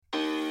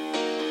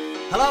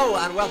Hello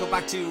and welcome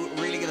back to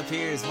Reeling of the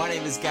Peers. My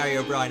name is Gary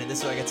O'Brien and this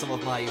is where I get some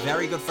of my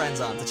very good friends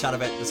on to chat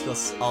about and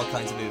discuss all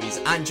kinds of movies.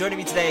 And joining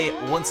me today,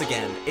 once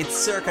again, it's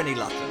Sir Carney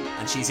Lachlan,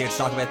 and she's here to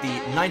talk about the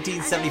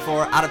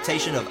 1974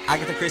 adaptation of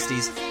Agatha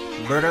Christie's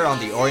Murder on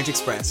the Orient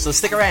Express. So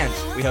stick around,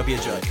 we hope you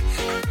enjoy.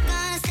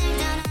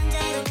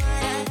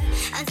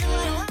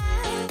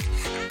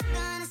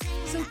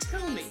 So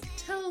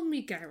tell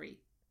me, Gary,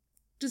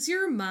 does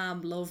your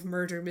mom love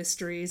murder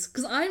mysteries?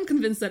 Because I'm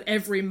convinced that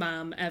every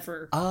mom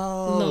ever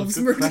loves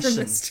murder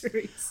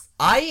mysteries.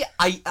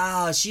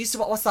 She used to,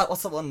 what's that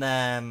one,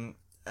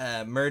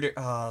 murder,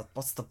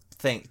 what's the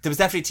thing? There was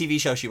definitely a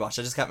TV show she watched,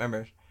 I just can't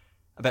remember,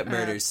 about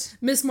murders.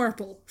 Miss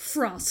Marple,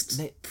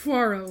 Frost,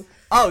 Poirot.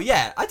 Oh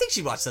yeah, I think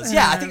she watched those.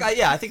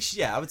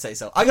 I would say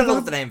so. I gotta look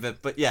up the name of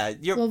it, but yeah.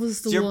 What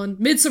was the one?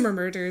 Midsummer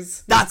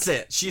Murders. That's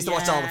it. She used to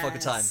watch all the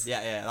fucking time.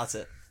 Yeah, that's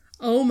it.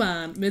 Oh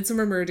man,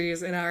 Midsummer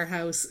Murders in our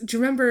house. Do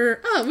you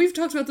remember? We've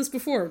talked about this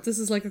before. This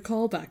is like a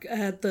callback.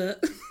 The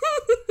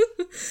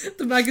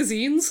the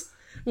magazines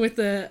with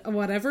the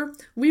whatever.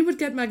 We would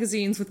get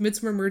magazines with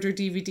Midsummer Murder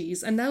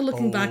DVDs, and now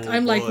looking back,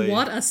 I'm like,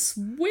 what a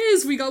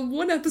swizz! We got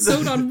one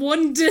episode on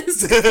one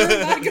disc per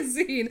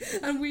magazine,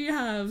 and we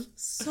have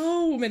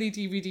so many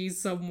DVDs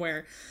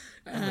somewhere.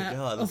 Oh my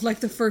God. Of like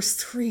the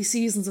first 3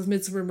 seasons of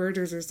Midsummer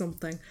Murders or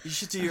something. You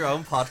should do your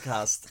own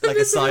podcast, like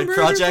a side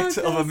project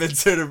of a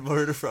Midsummer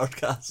Murder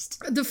podcast.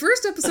 The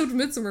first episode of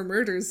Midsummer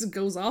Murders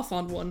goes off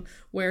on one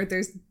where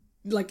there's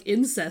like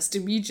incest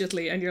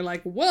immediately, and you're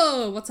like,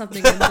 whoa, what's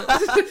happening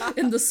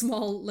in the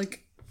small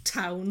like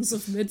towns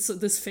of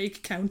this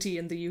fake county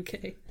in the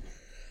UK.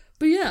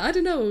 But yeah, I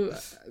don't know.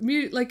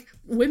 Like,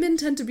 women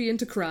tend to be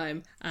into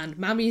crime, and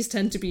mammies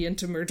tend to be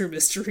into murder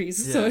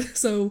mysteries. Yeah.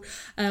 So,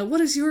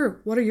 what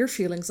are your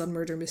feelings on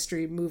murder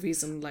mystery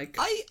movies and like?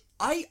 I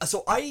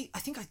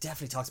think I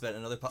definitely talked about it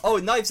in another podcast. Oh,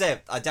 Knives Out.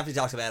 I definitely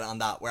talked about it on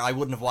that, where I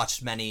wouldn't have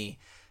watched many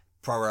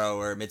Poirot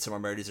or Midsummer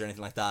Murders or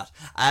anything like that.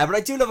 But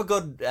I do love a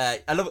good.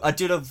 I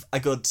do love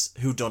a good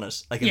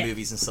whodunit, like in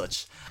movies and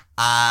such.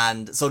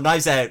 And so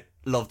Knives Out,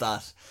 love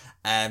that.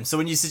 So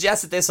when you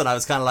suggested this one, I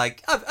was kind of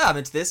like, I'm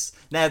into this.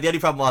 Now, the only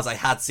problem was I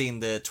had seen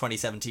the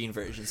 2017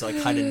 version, so I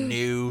kind of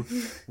knew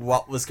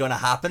what was going to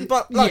happen.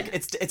 But look,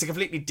 it's a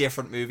completely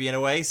different movie in a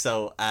way,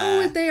 so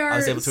they are, I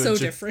was able to so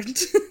different.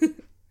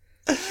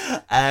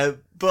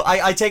 But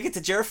I take it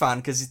that you're a fan,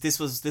 because this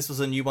was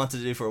one you wanted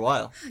to do for a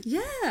while.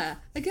 Yeah.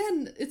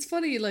 Again, it's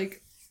funny,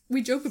 like,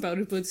 we joke about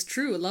it, but it's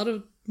true. A lot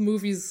of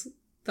movies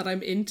that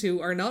I'm into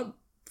are not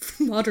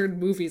modern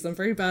movies. I'm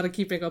very bad at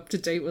keeping up to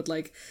date with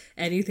like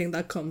anything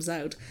that comes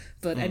out,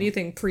 but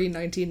anything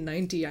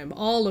pre-1990, I'm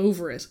all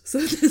over it. So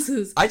this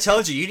is, I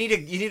told you, you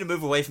need to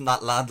move away from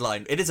that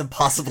landline. It is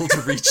impossible to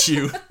reach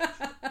you.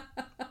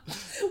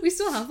 We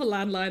still have a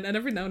landline, and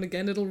every now and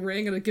again it'll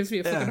ring and it gives me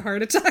a fucking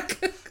heart attack.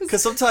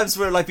 Because sometimes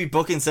we're like be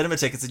booking cinema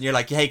tickets and you're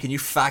like, hey, can you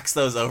fax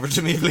those over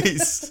to me,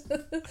 please?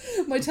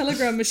 My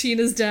telegram machine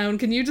is down.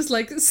 Can you just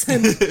like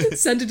send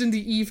it in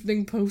the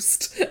evening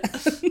post?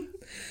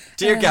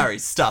 Dear Gary,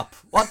 stop.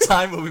 What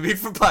time will we meet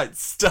for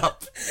pints?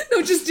 Stop.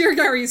 No, just dear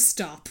Gary,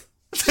 stop.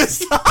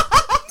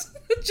 Stop.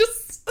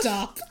 Just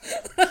stop.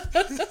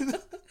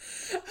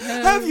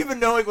 How have you been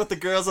knowing what the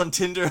girls on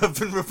Tinder have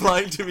been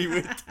replying to me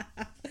with?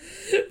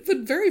 But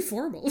very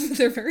formal.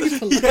 They're very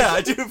polite. Yeah, I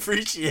do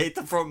appreciate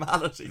the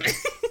formality.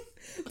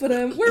 But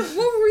what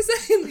were we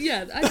saying?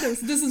 Yeah, I know.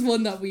 So this is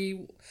one that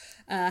we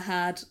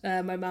had.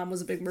 My mom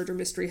was a big murder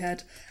mystery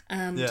head,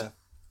 and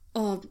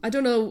I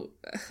don't know.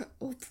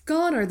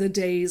 Gone are the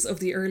days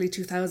of the early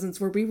 2000s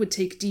where we would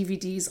take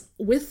DVDs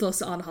with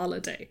us on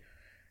holiday.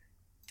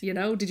 You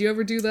know, did you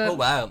ever do that? Oh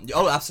wow!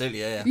 Oh, absolutely,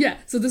 yeah. Yeah.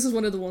 So this is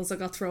one of the ones that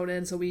got thrown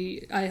in. So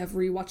I have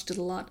rewatched it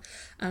a lot,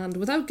 and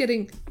without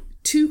getting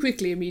too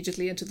quickly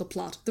immediately into the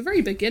plot, the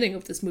very beginning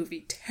of this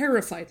movie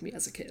terrified me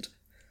as a kid.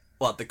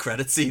 What, the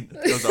credit scene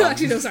goes on?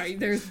 Actually, no, sorry.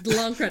 There's the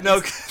long credits. No,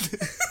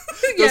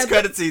 those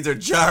credit scenes are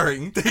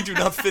jarring. They do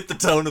not fit the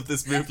tone of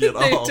this movie at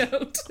all. They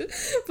don't.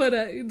 But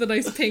the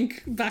nice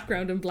pink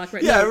background and black.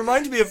 Yeah, it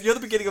reminded me of the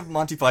beginning of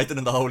Monty Python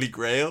and the Holy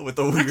Grail with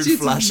the weird actually,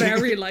 flashing. It's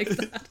very like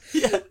that.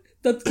 Yeah.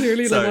 That's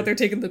clearly like what they're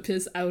taking the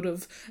piss out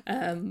of.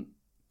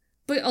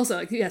 But also,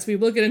 like, yes, we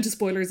will get into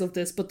spoilers of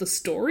this, but the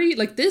story,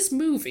 like, this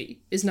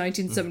movie is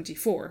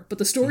 1974, but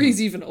the story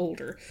is even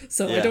older,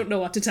 so I don't know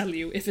what to tell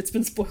you if it's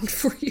been spoiled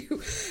for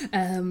you.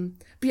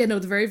 But yeah, no,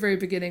 the very, very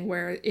beginning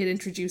where it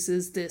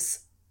introduces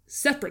this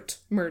separate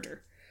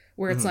murder,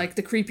 where it's like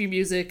the creepy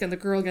music and the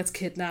girl gets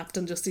kidnapped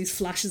and just these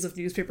flashes of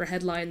newspaper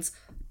headlines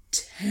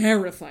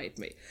terrified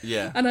me.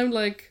 Yeah. And I'm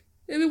like,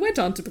 it went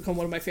on to become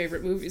one of my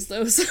favourite movies,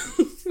 though,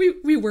 so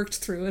we worked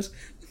through it.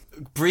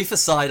 Brief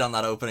aside on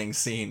that opening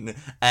scene,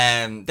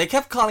 they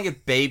kept calling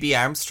it Baby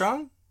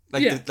Armstrong,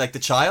 like the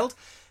child.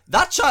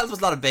 That child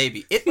was not a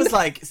baby. It was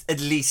like at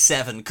least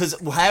 7. Because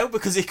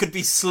it could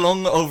be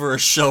slung over a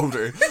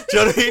shoulder. Do you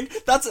know what I mean?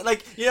 That's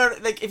like, you know,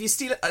 like if you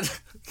steal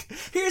it.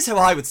 Here's how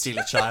I would steal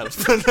a child.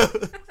 But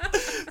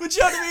you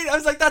know what I mean? I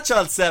was like, that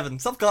child's 7.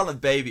 Stop calling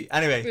it baby.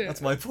 Anyway,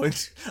 that's my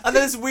point. And then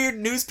there's weird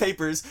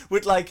newspapers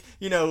with like,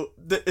 you know,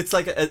 it's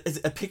like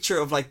a picture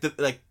of like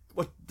the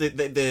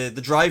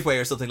the driveway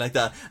or something like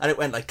that, and it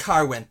went like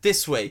car went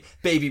this way,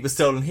 baby was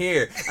stolen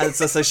here, and it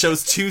just like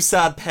shows two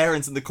sad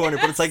parents in the corner,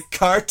 but it's like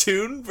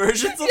cartoon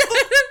versions of them.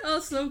 Oh,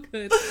 so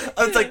good.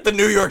 And it's like the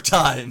New York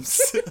Times.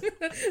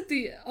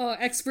 The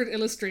expert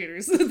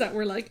illustrators that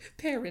were like,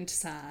 parent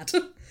sad.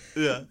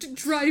 Yeah.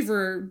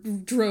 Driver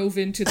drove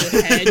into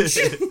the hedge.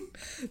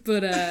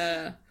 But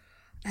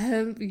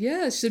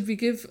yeah, should we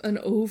give an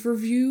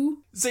overview?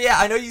 So yeah,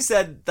 I know you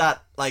said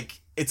that like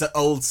it's an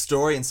old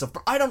story and stuff,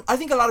 but I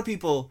think a lot of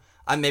people,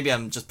 and maybe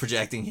I'm just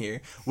projecting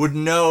here, would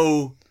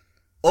know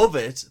of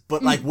it,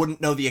 but like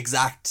wouldn't know the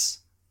exact,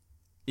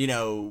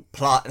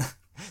 plot.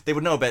 They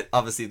would know about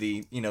obviously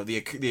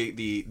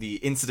the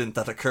incident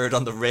that occurred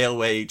on the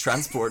railway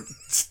transport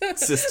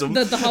system.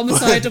 The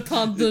homicide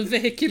upon the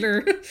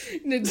vehicular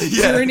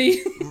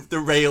journey.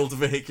 The railed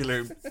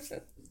vehicular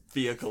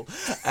vehicle.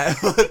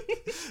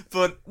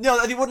 But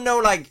no, they wouldn't know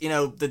like,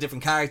 the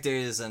different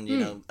characters and,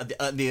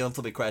 the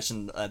ultimate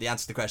question, the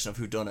answer to the question of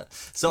who done it.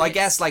 So I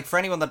guess like for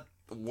anyone that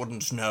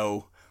wouldn't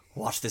know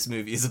what this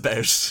movie is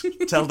about,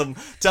 tell them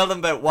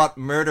about what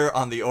Murder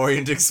on the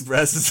Orient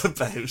Express is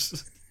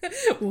about.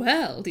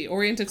 Well, the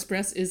Orient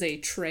Express is a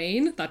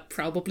train that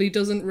probably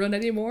doesn't run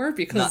anymore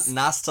because...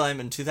 Last time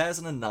in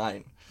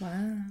 2009.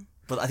 Wow.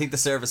 But I think the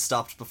service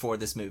stopped before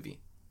this movie.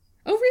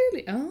 Oh,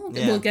 really? Oh,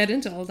 yeah. We'll get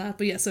into all that.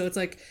 But yeah, so it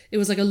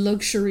was like a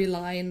luxury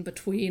line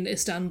between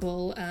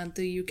Istanbul and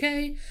the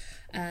UK.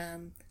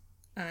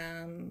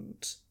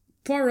 And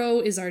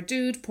Poirot is our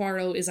dude.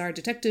 Poirot is our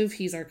detective.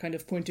 He's our kind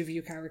of point of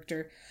view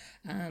character.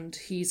 And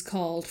he's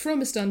called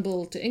from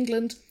Istanbul to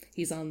England.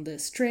 He's on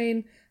this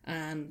train.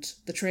 And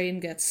the train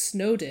gets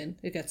snowed in.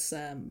 It gets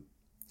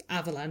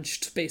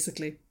avalanched,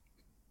 basically.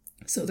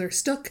 So they're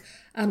stuck,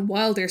 and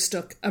while they're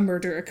stuck, a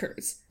murder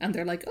occurs. And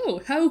they're like,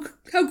 oh, how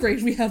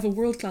great, we have a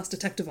world-class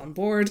detective on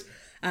board.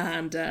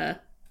 And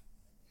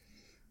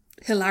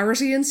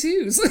hilarity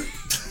ensues.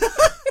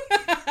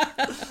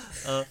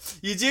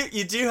 You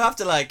do have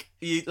to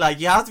you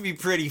have to be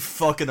pretty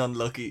fucking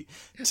unlucky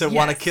to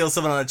want to kill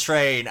someone on a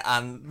train,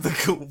 and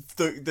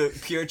the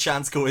pure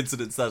chance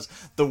coincidence that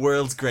the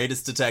world's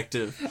greatest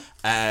detective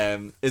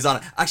is on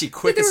it. Actually,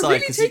 quick aside, they were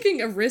really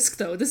taking a risk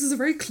though. This is a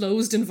very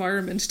closed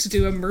environment to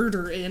do a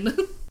murder in.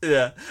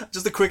 Yeah,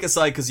 just a quick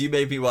aside, because you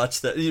made me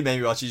watch it.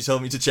 You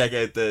told me to check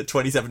out the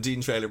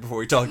 2017 trailer before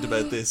we talked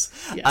about this.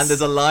 Yes. And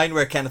there's a line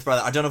where Kenneth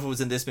Branagh, I don't know if it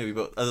was in this movie,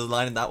 but there's a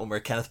line in that one where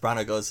Kenneth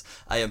Branagh goes,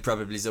 I am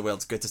probably the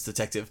world's greatest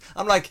detective.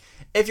 I'm like,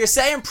 if you're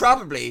saying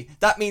probably,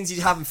 that means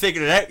you haven't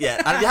figured it out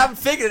yet. And if you haven't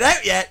figured it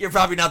out yet, you're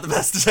probably not the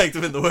best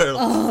detective in the world.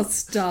 Oh,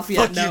 stop.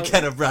 Yeah, Fuck you,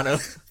 Kenneth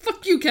Branagh.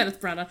 Fuck you,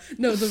 Kenneth Branagh.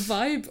 No, the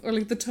vibe or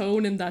like the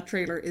tone in that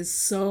trailer is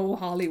so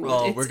Hollywood.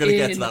 Oh, we're gonna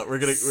get to that. We're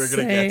gonna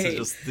get to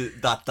just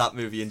that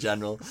movie in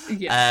general.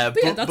 Yeah,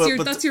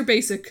 that's your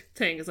basic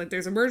thing. It's like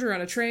there's a murder on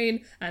a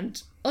train,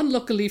 and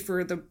unluckily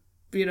for the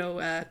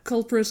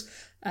culprit,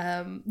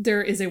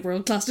 there is a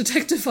world class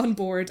detective on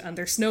board, and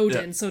they're snowed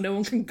in, so no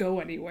one can go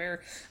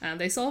anywhere,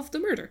 and they solve the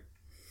murder.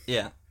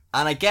 Yeah,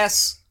 and I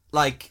guess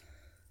like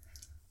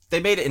they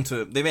made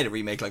a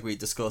remake like we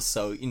discussed.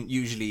 So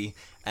usually,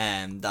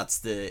 that's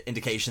the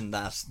indication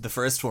that the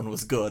first one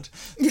was good.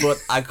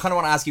 But I kind of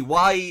want to ask you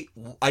why.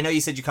 I know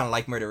you said you kind of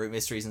like murder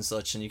mysteries and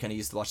such, and you kind of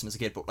used to watch them as a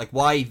kid. But like,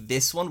 why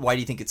this one? Why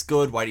do you think it's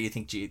good? Why do you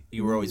think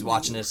you were always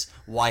watching it?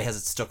 Why has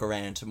it stuck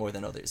around more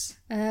than others?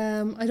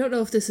 I don't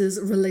know if this is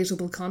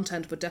relatable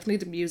content, but definitely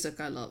the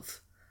music I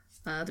love.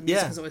 The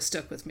music has always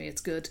stuck with me.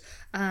 It's good.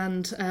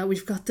 And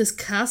we've got this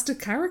cast of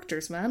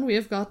characters, man. We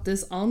have got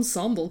this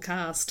ensemble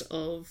cast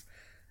of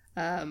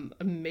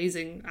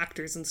amazing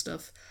actors and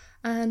stuff.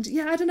 And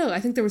yeah, I don't know. I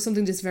think there was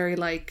something just very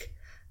like,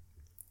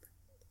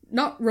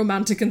 not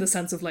romantic in the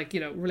sense of like,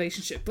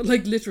 relationship, but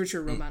like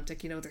literature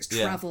romantic. There's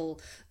travel,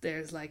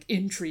 there's like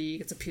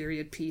intrigue. It's a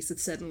period piece.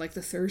 It's set in like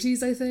the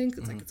 30s, I think.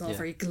 It's like, it's all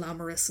very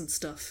glamorous and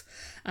stuff.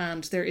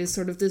 And there is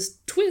sort of this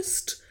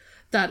twist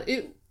that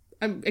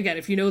again,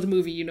 if you know the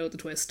movie, you know the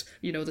twist.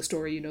 You know the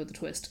story, you know the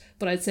twist.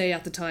 But I'd say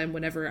at the time,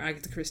 whenever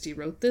Agatha Christie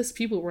wrote this,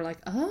 people were like,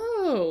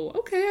 oh,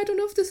 okay, I don't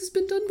know if this has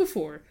been done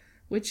before,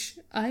 which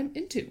I'm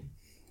into.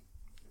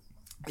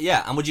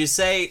 Yeah, and would you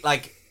say,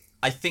 like,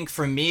 I think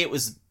for me it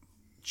was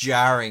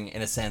jarring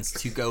in a sense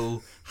to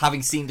go,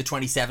 having seen the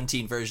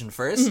 2017 version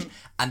first,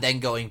 and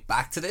then going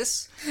back to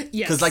this.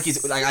 Yes.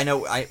 Because I know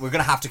we're going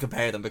to have to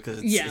compare them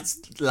because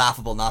it's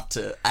laughable not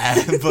to.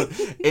 But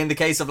in the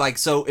case of like,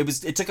 so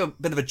it took a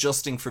bit of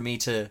adjusting for me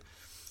to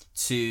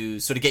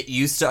sort of get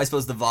used to, I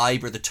suppose, the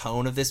vibe or the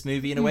tone of this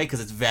movie in a way,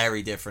 because it's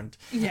very different.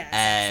 Yeah,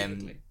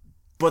 absolutely.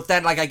 But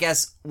then, like, I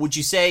guess, would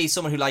you say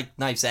someone who liked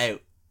Knives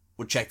Out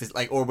would check this,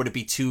 like, or would it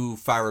be too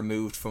far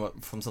removed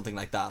from something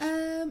like that?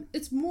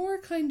 It's more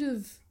kind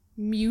of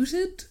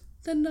muted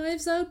than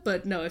Knives Out,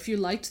 but no, if you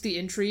liked the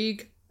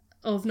intrigue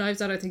of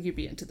Knives Out, I think you'd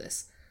be into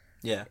this.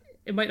 Yeah.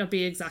 It might not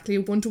be exactly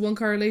a 1-to-1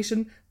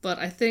 correlation, but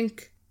I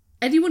think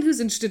anyone who's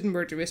interested in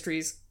murder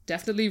mysteries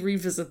definitely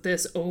revisit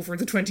this over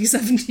the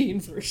 2017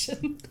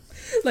 version.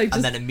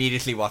 And then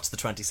immediately watch the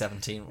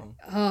 2017 one.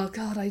 Oh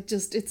god,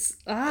 it's so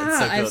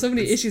I have so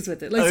many issues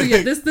with it. Like, so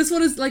yeah, this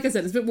one is, like I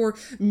said, it's a bit more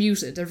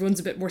muted. Everyone's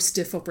a bit more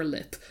stiff upper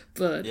lip.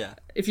 But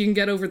if you can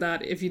get over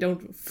that, if you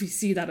don't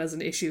see that as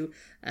an issue,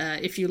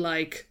 if you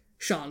like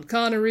Sean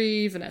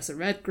Connery, Vanessa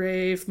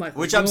Redgrave, Michael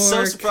Which York. I'm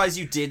so surprised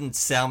you didn't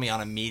sell me on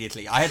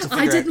immediately. I had to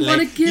figure I didn't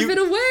want to give it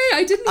away.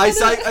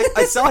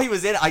 I saw he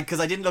was in it because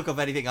I didn't look up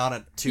anything on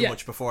it too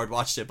much before I'd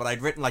watched it, but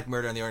I'd written like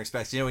Murder on the Orient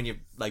Express. You know when you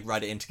like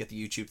write it in to get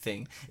the YouTube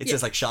thing, it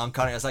says like Sean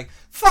Connery. I was like,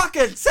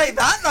 fucking say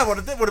that, and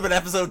it would have been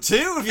episode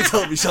 2 if you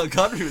told me Sean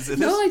Connery was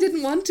in it. No, I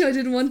didn't want to. I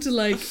didn't want to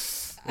I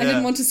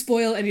didn't want to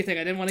spoil anything.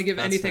 I didn't want to give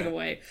anything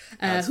away.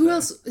 Who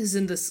else is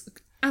in this?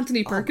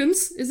 Anthony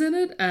Perkins is in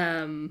it.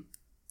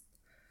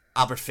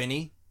 Albert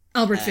Finney.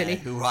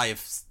 Who I have.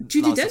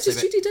 Judi Dench?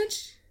 Is Judi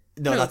Dench?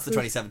 No, that's the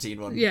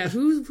 2017 one. Yeah,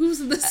 who's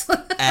in this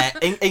one?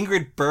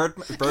 Ingrid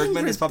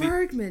Bergman is probably.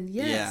 Bergman,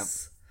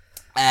 yes.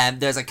 Yeah.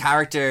 There's a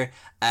character.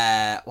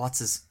 What's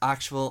his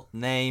actual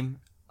name?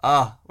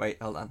 Oh,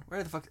 wait, hold on.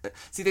 Where the fuck?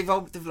 See, they've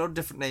loaded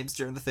different names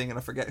during the thing, and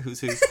I forget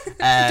who's who.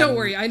 Don't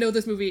worry, I know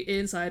this movie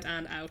inside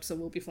and out, so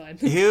we'll be fine.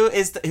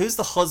 Who's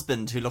the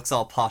husband who looks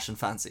all posh and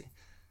fancy?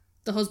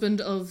 The husband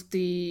of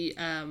the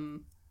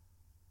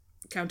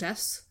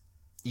Countess.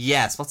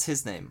 Yes, what's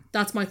his name?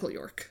 That's Michael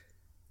York.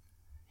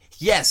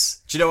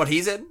 Yes. Do you know what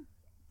he's in?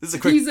 This is a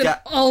quick. He's in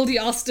all the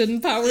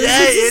Austin Powers. Yeah,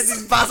 he is.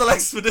 He's Basil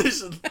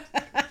Expedition.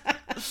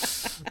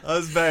 I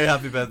was very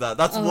happy about that.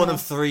 That's one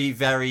of 3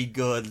 very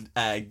good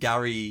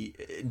Gary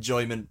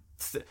enjoyment.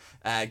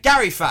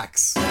 Gary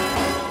facts.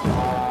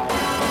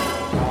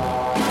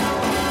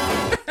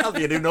 That'll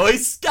be a new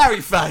noise.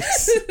 Gary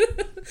facts.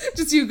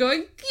 Just you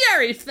going,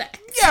 Gary facts.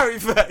 Gary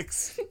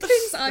facts.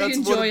 Things I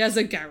enjoy as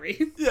a Gary.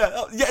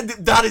 Yeah,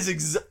 that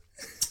is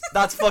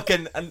that's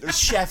fucking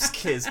chef's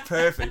kiss,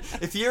 perfect.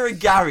 If you're a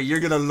Gary, you're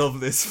gonna love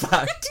this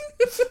fact.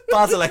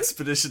 Basil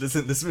Expedition is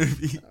in this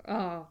movie.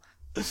 Oh,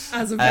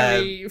 as a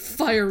very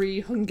fiery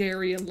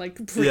Hungarian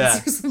prince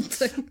or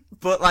something.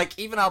 But like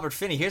even Albert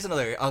Finney, here's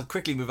another. I'll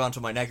quickly move on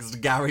to my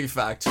next Gary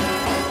fact.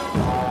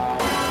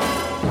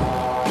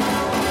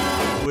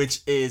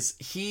 Which is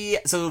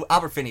so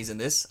Albert Finney's in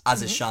this,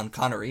 as is Sean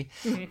Connery.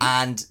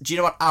 And do you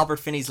know what Albert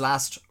Finney's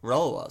last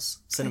role was?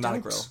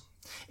 Cinematic role.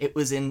 It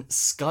was in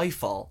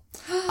Skyfall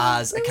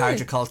as a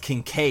character called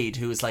Kincaid,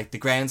 who was like the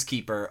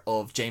groundskeeper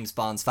of James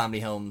Bond's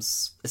family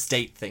home's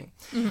estate thing.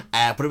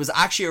 But it was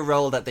actually a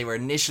role that they were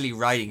initially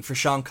writing for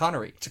Sean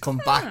Connery to come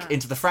back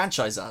into the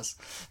franchise as.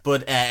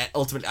 But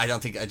ultimately,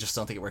 I just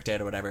don't think it worked out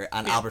or whatever.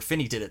 And Albert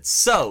Finney did it.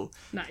 So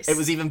it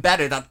was even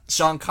better that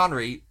Sean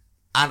Connery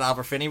and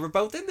Albert Finney were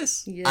both in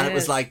this. Yes. And it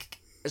was like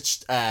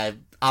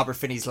Albert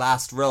Finney's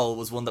last role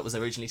was one that was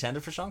originally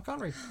tendered for Sean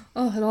Connery.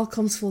 Oh, it all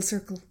comes full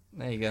circle.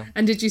 There you go.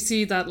 And did you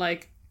see that,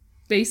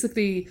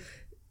 basically,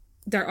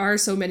 there are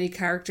so many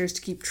characters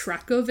to keep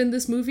track of in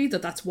this movie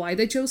that's why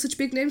they chose such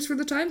big names for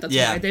the time. That's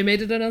why they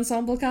made it an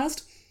ensemble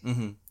cast.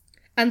 Mm-hmm.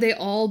 And they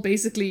all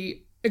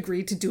basically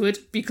agreed to do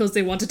it because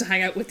they wanted to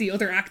hang out with the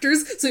other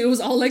actors. So it was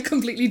all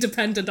completely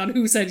dependent on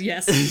who said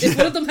yes. If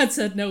one of them had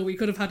said no, we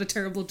could have had a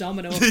terrible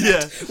domino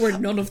effect where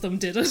none of them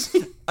did it.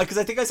 Because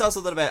I think I saw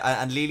something about,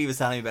 and Lily was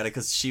telling me about it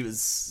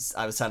because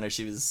I was telling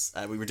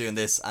her we were doing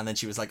this, and then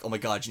she was like, oh my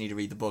god, you need to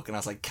read the book. And I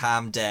was like,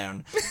 calm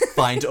down,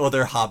 find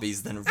other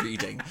hobbies than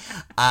reading.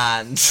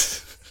 And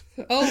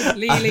oh,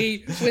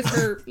 Lily with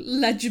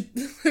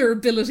her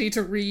ability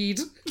to read,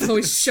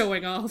 always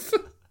showing off.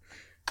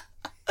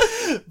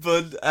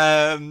 But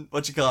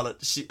what you call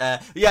it? I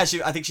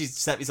think she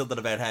sent me something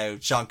about how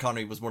Sean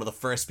Connery was one of the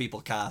first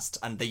people cast,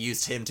 and they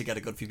used him to get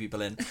a good few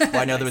people in. But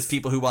I know there was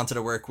people who wanted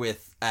to work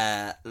with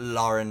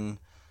Lauren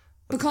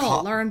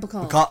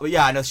Bacall.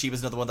 Yeah, I know she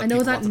was another one that I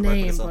know that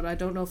name, but I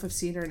don't know if I've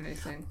seen her in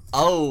anything.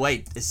 Oh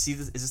wait, is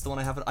this the one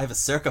I have? I have a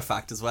Circa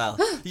fact as well.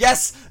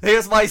 Yes,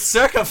 here's my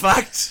Circa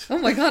fact. Oh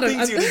my god,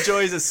 things you'd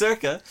enjoy as a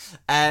Circa.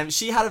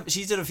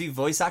 She did a few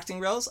voice acting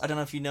roles. I don't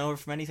know if you know her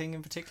from anything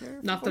in particular.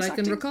 Not that I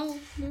can recall.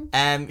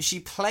 No. She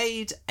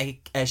played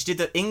she did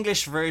the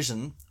English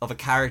version of a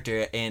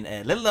character in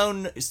a little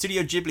known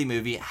Studio Ghibli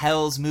movie,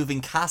 Howl's Moving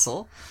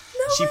Castle.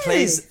 She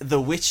plays the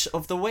Witch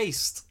of the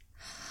Waste.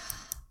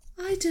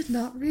 I did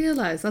not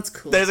realise. That's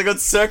cool. There's a good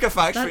Circa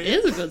fact for you.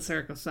 That is a good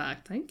Circa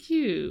fact. Thank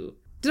you.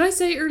 Did I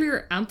say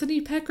earlier Anthony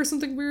Peck or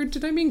something weird?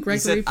 Did I mean Gregory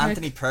Peck? You said Peck?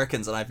 Anthony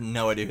Perkins, and I have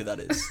no idea who that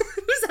is.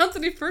 Who's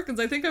Anthony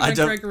Perkins? I think I meant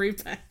Gregory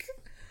Peck.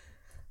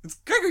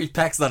 Gregory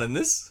Peck's not in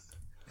this.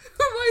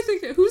 Who am I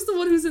thinking? Who's the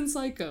one who's in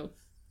Psycho?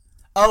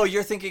 Oh,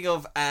 you're thinking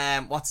of,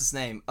 what's his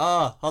name?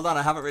 Oh, hold on,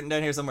 I have it written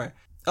down here somewhere.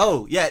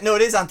 Oh, yeah, no,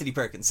 it is Anthony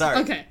Perkins, sorry.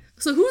 Okay,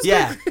 so who's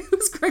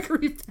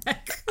Gregory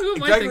Peck? Who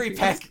am I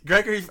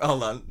thinking?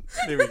 Hold on,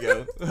 here we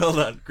go. Hold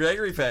on,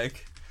 Gregory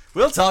Peck.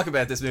 We'll talk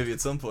about this movie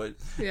at some point.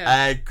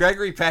 Yeah.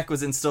 Gregory Peck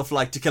was in stuff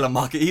like To Kill a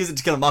Mockingbird. He's in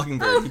To Kill a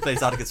Mockingbird. He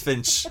plays Atticus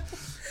Finch.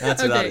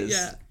 That's who that is.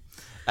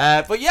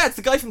 Yeah. But yeah, it's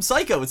the guy from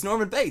Psycho. It's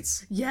Norman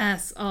Bates.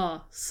 Yes.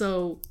 Oh,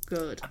 so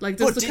good.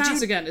 The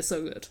cast again is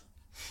so good.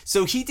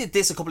 So he did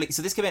this a couple of...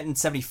 So this came out in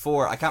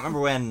 74. I can't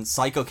remember when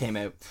Psycho came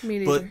out. Me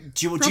neither. But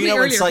do you Probably know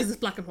earlier when because it's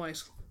black and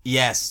white.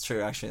 Yes,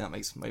 true, actually. That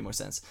makes way more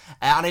sense.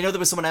 And I know there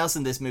was someone else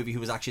in this movie who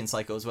was actually in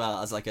Psycho as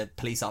well, as like a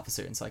police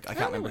officer in Psycho. I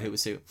can't remember who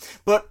was who.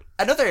 But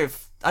another...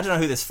 I don't know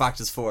who this fact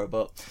is for,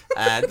 but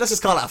let's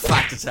just call it a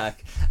fact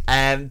attack.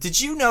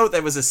 Did you know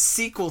there was a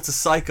sequel to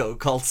Psycho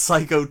called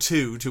Psycho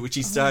 2, to which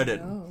he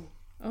started?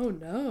 Oh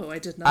no, I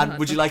did not. And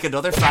would you like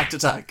another fact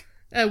attack?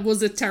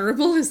 Was it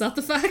terrible? Is that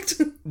the fact?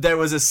 There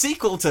was a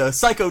sequel to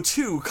Psycho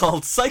 2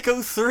 called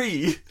Psycho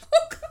 3.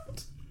 Oh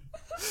god.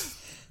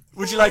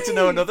 Would you like to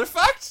know another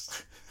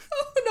fact?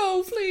 Oh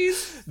no,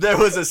 please. There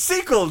was a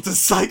sequel to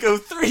Psycho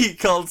 3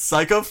 called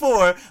Psycho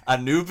 4,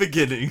 A New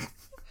Beginning.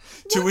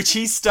 To which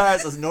he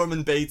stars as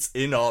Norman Bates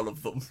in all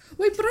of them.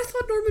 Wait, but I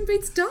thought Norman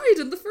Bates died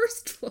in the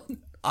first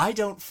one. I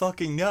don't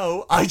fucking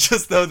know. I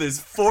just know there's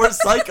 4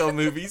 Psycho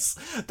movies.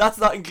 That's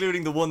not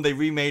including the one they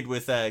remade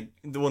with, the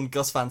one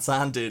Gus Van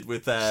Sant did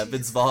with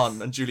Vince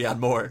Vaughn and Julianne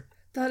Moore.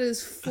 That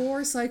is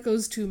 4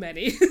 Psychos too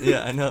many.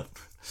 Yeah, I know.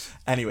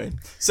 Anyway,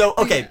 so,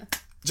 okay,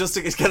 just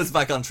to get us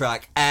back on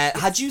track.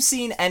 Had you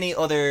seen any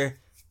other,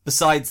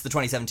 besides the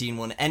 2017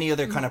 one, any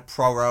other kind of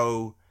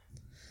Poirot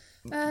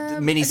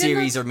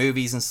miniseries or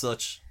movies and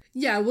such?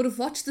 Yeah, I would have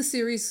watched the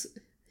series,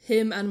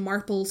 him and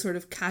Marple, sort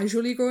of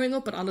casually growing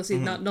up, but honestly,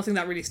 nothing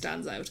that really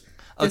stands out.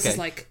 This is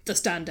like the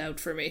standout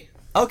for me.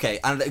 Okay,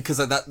 and because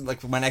that,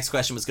 like, my next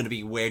question was going to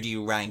be, where do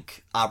you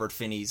rank Albert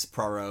Finney's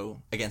Poirot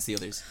against the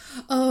others?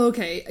 Oh,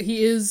 okay.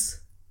 He is...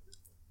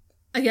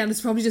 Again,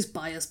 it's probably just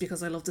biased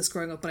because I loved this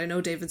growing up, but I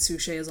know David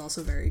Suchet is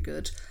also very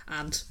good.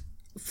 And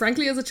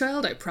frankly, as a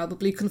child, I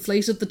probably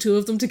conflated the two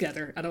of them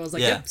together. And I was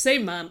like, yep,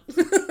 same man.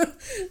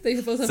 They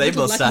both have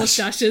little black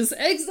mustaches.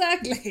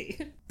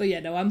 Exactly. But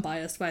yeah, no, I'm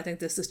biased, but I think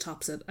this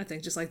tops it. I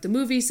think just like the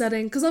movie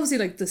setting, because obviously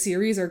like the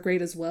series are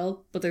great as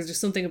well, but there's just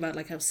something about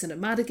like how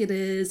cinematic it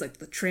is, like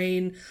the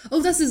train.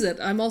 Oh, this is it.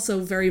 I'm also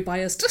very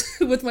biased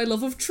with my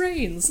love of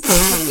trains.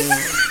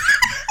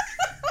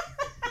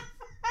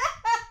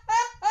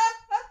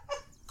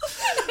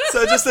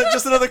 So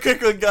just another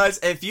quick one, guys.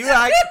 If you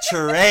like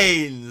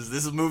trains,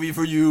 this is a movie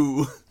for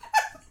you.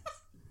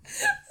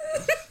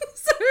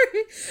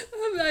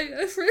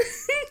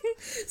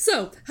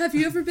 So, have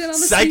you ever been on a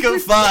Psycho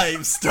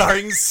 5,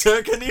 starring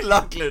Sir Kenny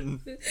Loughlin.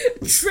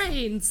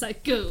 Train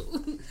Psycho.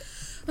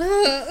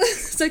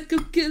 Psycho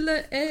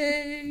killer,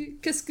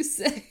 qu'est-ce que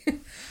c'est?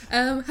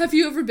 Have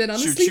you ever been on a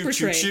sleeper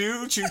train?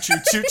 Choo choo choo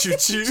choo choo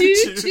choo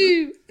choo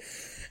choo.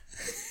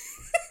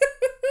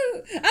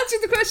 Answer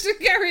the question,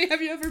 Gary.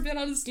 Have you ever been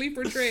on a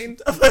sleeper train?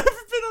 Have I ever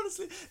been on a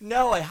sleeper?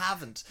 No, I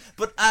haven't.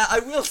 But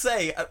I will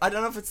say, I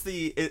don't know if it's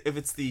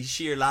the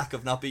sheer lack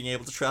of not being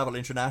able to travel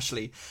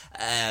internationally,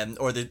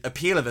 or the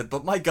appeal of it.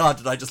 But my God,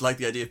 did I just like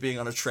the idea of being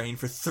on a train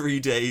for 3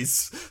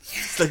 days,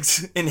 like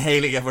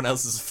inhaling everyone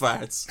else's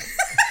farts.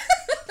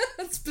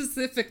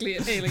 Specifically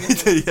inhaling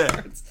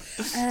everyone's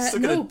farts.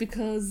 No, gonna...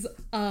 because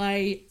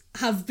I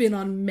have been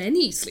on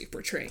many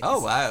sleeper trains. Oh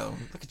wow,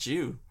 look at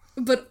you.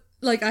 But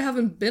like, I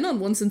haven't been on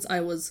one since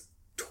I was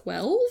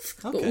 12,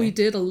 but we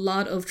did a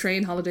lot of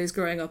train holidays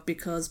growing up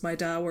because my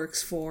dad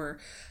works for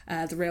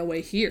the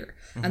railway here,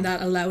 and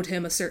that allowed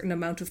him a certain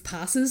amount of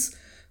passes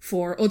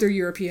for other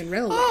European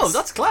railways. Oh,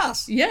 that's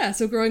class. Yeah,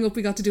 so growing up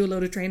we got to do a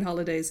load of train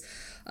holidays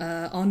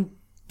on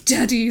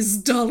Daddy's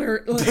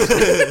dollar.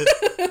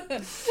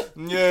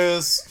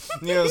 Yes,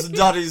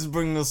 Daddy's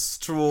bring us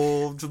to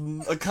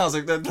a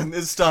Kazakh,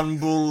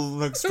 Istanbul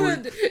next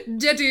week.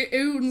 Daddy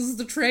owns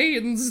the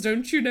trains,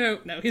 don't you know?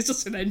 No, he's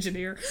just an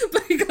engineer,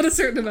 but he got a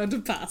certain amount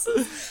of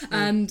passes.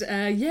 And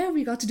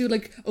we got to do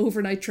like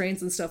overnight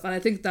trains and stuff, and I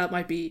think that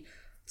might be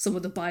some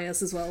of the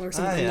bias as well, or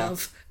some of the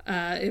love.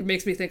 It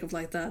makes me think of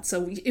like that.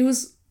 So it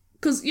was,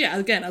 because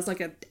again, as like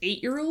an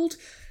 8-year-old,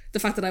 the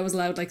fact that I was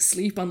allowed like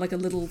sleep on like a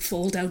little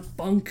fold out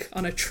bunk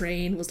on a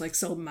train was like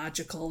so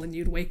magical, and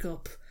you'd wake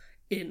up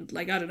in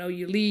like, I don't know,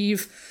 you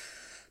leave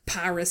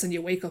Paris and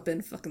you wake up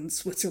in fucking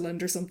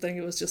Switzerland or something.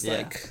 It was just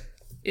like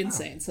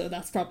insane. So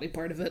that's probably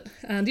part of it.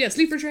 And yeah,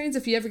 sleeper trains,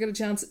 if you ever get a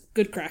chance,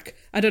 good crack.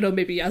 I don't know,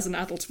 maybe as an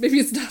adult, maybe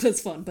it's not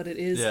as fun, but it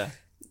is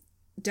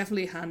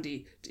definitely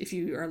handy if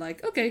you are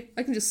like, okay,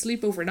 I can just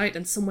sleep overnight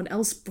and someone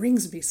else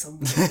brings me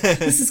somewhere.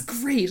 This is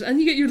great. And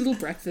you get your little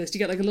breakfast, you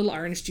get like a little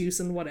orange juice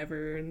and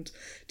whatever, and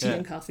tea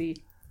and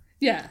coffee.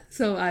 Yeah,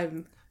 so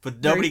I'm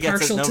nobody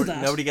gets a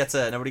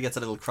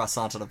little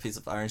croissant on a piece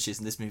of orange juice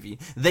in this movie.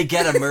 They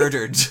get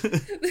murdered.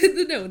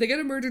 No, they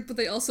get murdered, but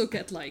they also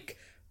get like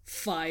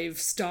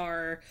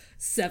 5-star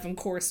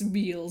 7-course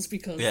meals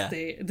because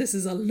this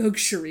is a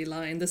luxury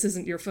line. This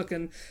isn't your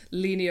fucking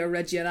linea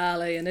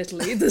regionale in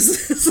Italy.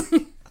 This is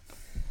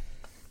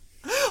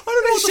I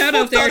don't know what shout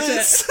out there to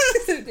is.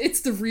 It's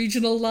the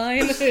regional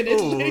line in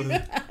Italy.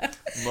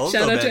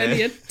 Shout out to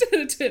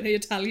any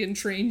Italian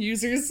train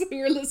users who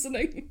are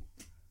listening.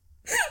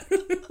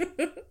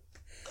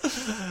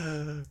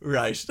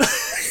 Right.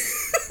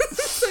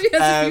 So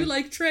yes, if you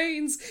like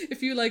trains,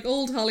 if you like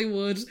old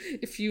Hollywood,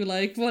 if you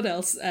like what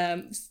else,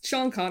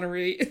 Sean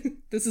Connery,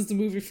 this is the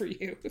movie for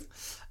you.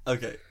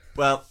 Okay.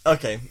 Well,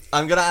 okay.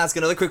 I'm gonna ask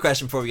another quick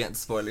question before we get into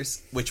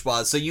spoilers, which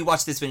was, so you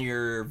watched this when you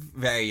were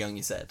very young,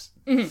 you said.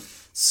 Mm-hmm.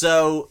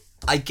 So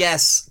I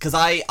guess because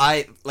I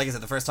like I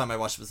said, the first time I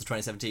watched it was the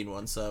 2017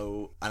 one.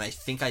 So, and I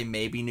think I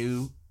maybe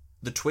knew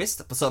the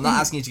twist. So I'm not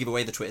asking you to give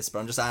away the twist, but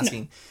I'm just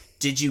asking. No.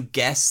 Did you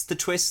guess the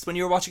twist when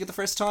you were watching it the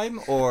first time,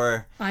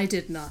 or...? I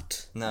did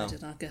not. No. I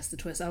did not guess the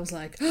twist. I was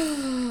like,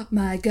 oh,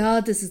 my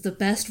God, this is the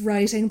best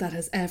writing that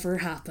has ever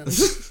happened.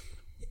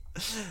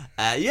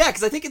 Yeah,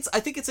 because I think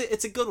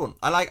it's a good one.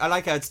 I like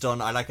how it's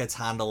done. I like how it's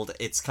handled.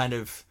 It's kind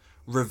of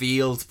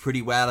revealed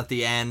pretty well at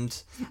the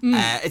end.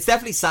 It's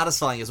definitely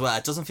satisfying as well.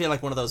 It doesn't feel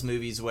like one of those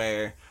movies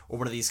where, or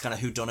one of these kind of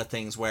whodunit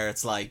things where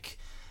it's like,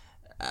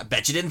 I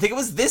bet you didn't think it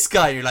was this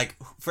guy. And you're like,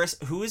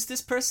 first, who is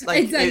this person?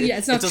 Like, exactly, yeah,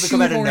 it's not it doesn't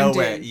come out of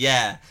nowhere. In.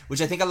 Yeah, which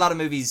I think a lot of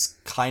movies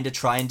kind of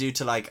try and do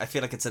to, like, I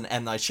feel like it's an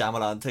M. Night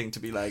Shyamalan thing to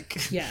be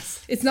like...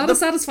 Yes. It's not a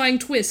satisfying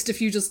twist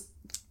if you just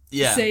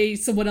say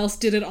someone else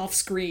did it off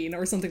screen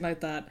or something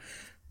like that.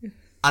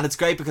 And it's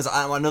great because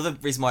another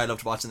reason why I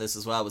loved watching this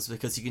as well was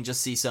because you can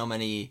just see so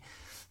many...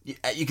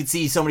 You could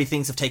see so many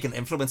things have taken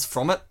influence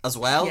from it as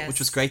well, which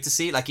was great to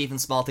see. Like, even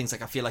small things,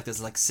 like I feel like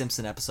there's like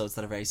Simpson episodes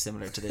that are very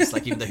similar to this,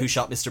 like even the Who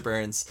Shot Mr.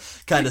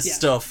 Burns kind of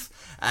stuff,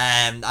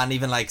 and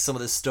even like some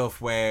of the stuff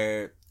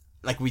where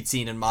like we'd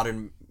seen in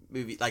modern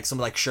movie, like some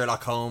like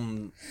Sherlock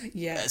Holmes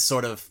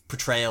sort of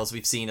portrayals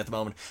we've seen at the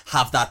moment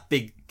have that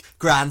big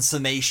grand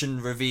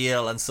summation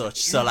reveal and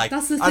such. So like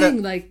that's the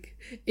thing, like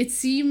it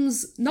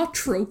seems not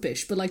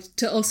tropish, but like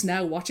to us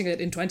now watching it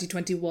in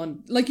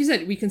 2021, like you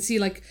said, we can see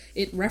like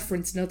it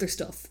referenced in other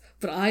stuff.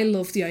 But I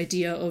love the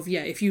idea of,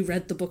 if you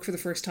read the book for the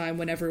first time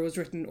whenever it was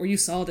written, or you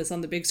saw this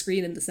on the big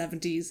screen in the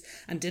 70s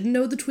and didn't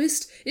know the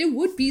twist, it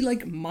would be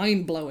like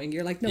mind blowing.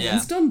 You're like, no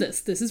one's done this.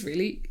 This is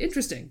really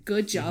interesting.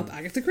 Good job,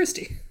 Agatha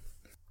Christie.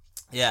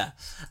 Yeah.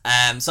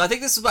 So I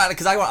think this is bad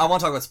because I want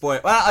to talk about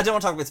spoilers. Well, I don't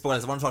want to talk about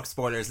spoilers. I want to talk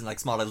spoilers and like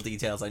small little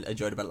details I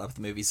enjoyed about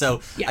the movie.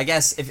 So I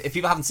guess if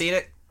people haven't seen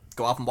it,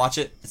 go off and watch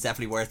it. It's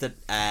definitely worth it.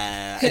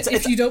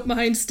 If you don't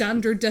mind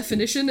standard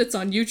definition, it's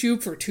on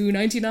YouTube for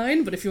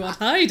 $2.99. But if you want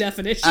high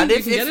definition, and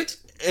you can get it.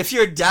 If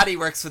your daddy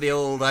works for the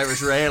old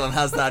Irish Rail and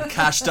has that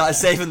cash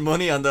saving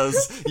money on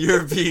those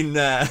European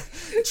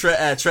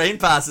train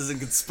passes and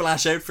can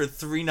splash out for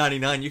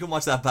 $3.99, you can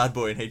watch that bad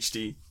boy in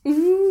HD.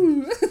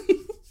 Ooh.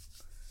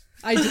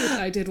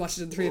 I did watch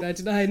it in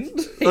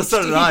 $3.99. Well,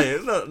 so did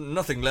I.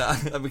 Nothing.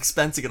 I'm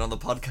expensing it on the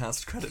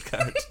podcast credit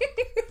card.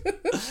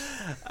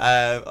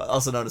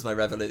 Also known as my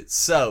Revolut.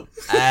 So,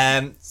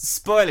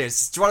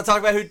 spoilers. Do you want to talk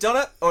about who done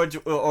it,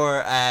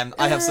 or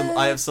I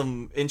have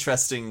some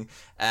interesting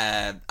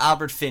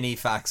Albert Finney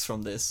facts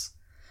from this.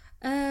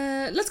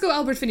 Let's go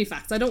Albert Finney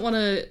facts. I don't want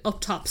to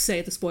up top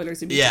say the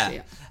spoilers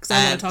immediately, because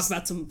I want to talk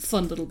about some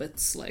fun little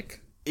bits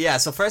like. Yeah,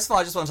 so first of all,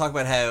 I just want to talk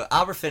about how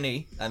Albert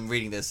Finney, I'm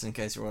reading this in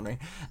case you're wondering,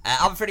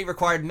 Albert Finney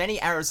required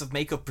many hours of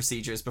makeup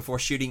procedures before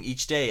shooting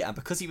each day, and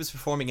because he was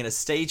performing in a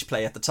stage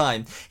play at the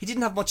time, he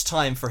didn't have much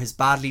time for his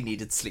badly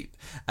needed sleep.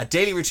 A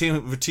daily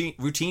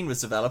routine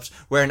was developed,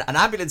 wherein an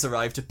ambulance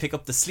arrived to pick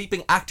up the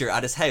sleeping actor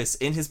at his house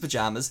in his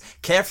pajamas,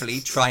 carefully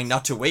trying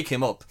not to wake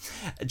him up.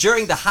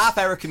 During the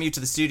half-hour commute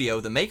to the studio,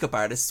 the makeup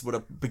artists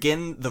would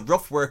begin the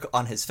rough work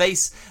on his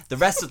face. The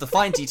rest of the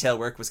fine detail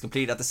work was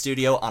completed at the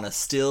studio on a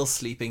still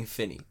sleeping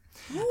Finney.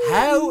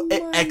 How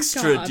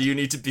extra do you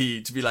need to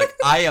be like,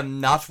 I am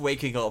not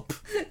waking up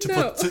to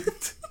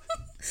put...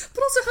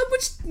 But also, how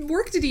much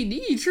work did he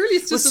need? Surely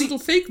it's just a little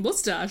fake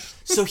mustache.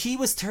 So he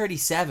was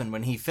 37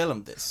 when he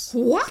filmed this.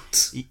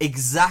 What?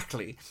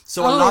 Exactly.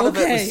 So a lot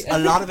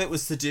of it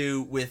was to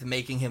do with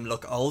making him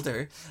look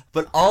older,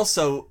 but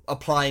also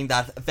applying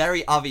that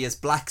very obvious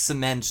black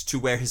cement to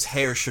where his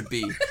hair should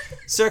be.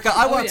 Circa,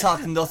 I want to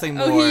talk nothing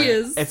more. He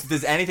is. If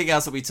there's anything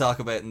else that we talk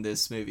about in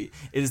this movie,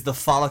 it is the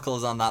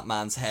follicles on that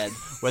man's head,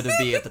 whether it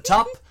be at the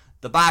top,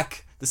 the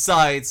back, the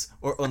sides,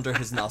 or under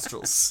his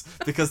nostrils,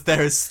 because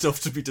there is stuff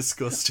to be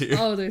discussed here.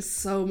 Oh, there's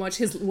so much.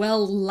 His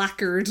well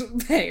lacquered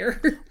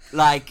hair.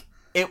 Like,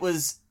 it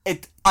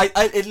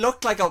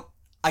looked like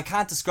I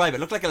can't describe it. It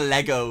looked like a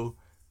Lego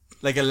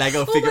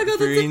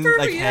figurine,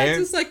 like hair.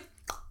 Just like,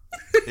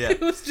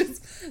 it was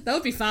just, that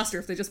would be faster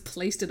if they just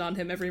placed it on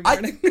him every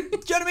morning. Do you know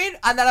what I mean?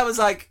 And then I was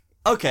like,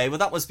 okay, well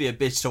that must be a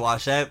bitch to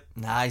wash out.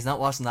 Nah, he's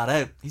not washing that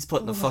out. He's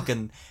putting a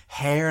fucking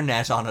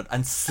hairnet on it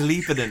and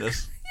sleeping in it.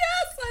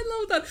 I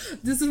love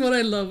that. This is what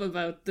I love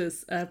about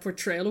this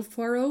portrayal of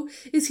Poirot,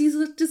 is he's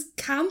a just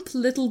camp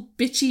little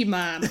bitchy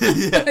man.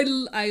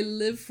 I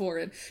live for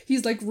it.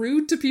 He's like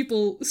rude to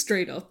people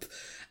straight up.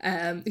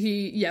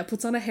 He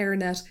puts on a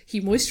hairnet, he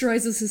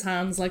moisturizes his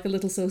hands like a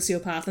little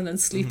sociopath and then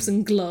sleeps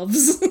in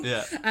gloves.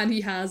 And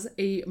he has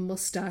a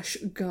mustache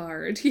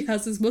guard. He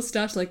has his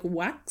mustache like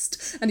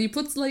waxed, and he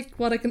puts like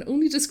what I can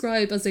only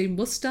describe as a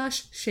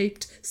mustache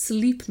shaped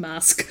sleep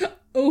mask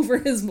over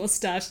his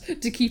mustache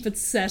to keep it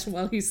set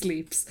while he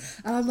sleeps.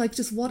 And I'm like,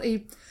 just what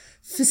a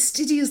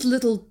fastidious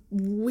little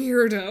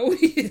weirdo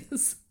he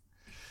is.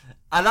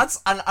 And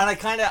I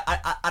kind of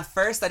at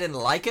first I didn't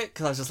like it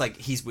because I was just like,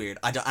 he's weird.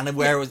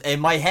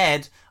 In my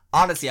head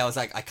honestly, I was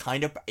like,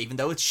 even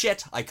though it's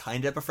shit, I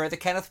kind of prefer the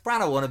Kenneth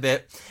Branagh one a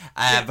bit,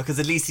 because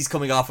at least he's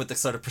coming off with the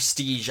sort of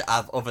prestige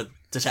of a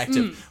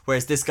detective,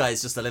 whereas this guy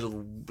is just a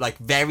little, like,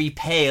 very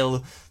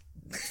pale,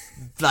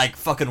 like,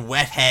 fucking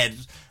wet head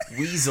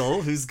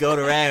weasel who's going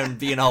around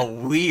being all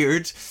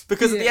weird,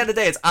 because at the end of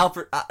the day,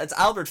 it's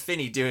Albert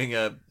Finney doing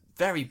a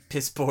very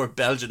piss poor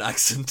Belgian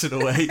accent in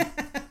a way.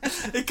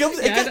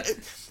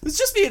 It's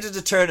just being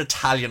to turn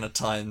Italian at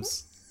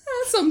times.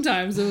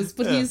 Sometimes it was,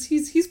 but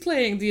he's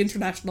playing the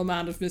international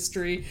man of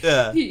mystery.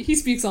 Yeah, he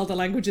speaks all the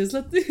languages.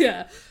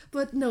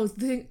 But no,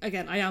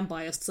 again, I am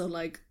biased, so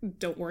like,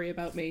 don't worry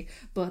about me.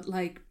 But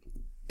like,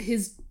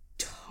 his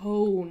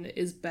tone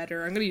is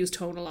better. I'm going to use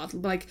tone a lot.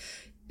 Like,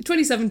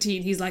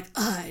 2017, he's like,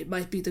 I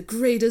might be the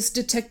greatest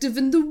detective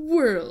in the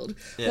world.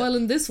 Yeah. While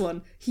in this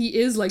one, he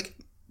is like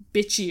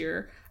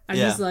bitchier. And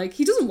he's like,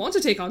 he doesn't want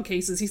to take on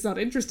cases he's not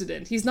interested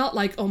in. He's not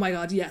like, oh my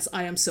god, yes,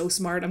 I am so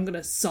smart, I'm going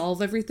to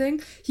solve everything.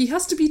 He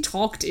has to be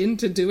talked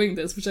into doing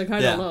this, which I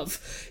kind of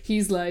love.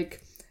 He's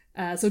like,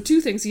 so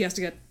two things he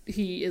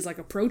is like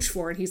approached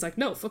for, and he's like,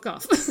 no, fuck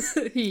off.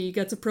 He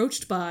gets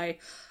approached by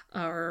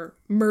our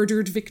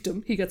murdered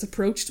victim. He gets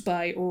approached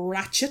by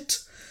Ratchet,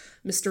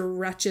 Mr.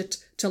 Ratchet,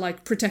 to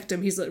like protect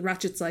him.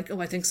 Ratchet's like, oh,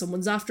 I think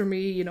someone's after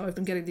me, you know, I've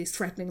been getting these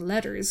threatening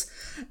letters.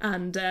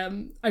 And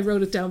I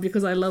wrote it down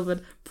because I love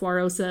it.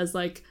 Poirot says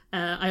like,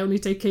 I only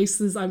take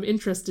cases I'm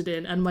interested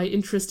in, and my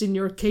interest in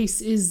your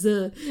case is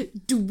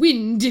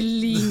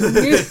dwindling.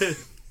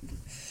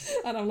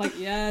 And I'm like,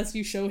 yes,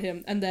 you show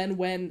him. And then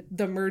when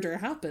the murder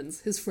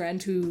happens, his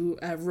friend who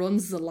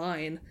runs the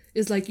line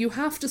is like, you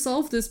have to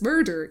solve this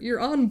murder. You're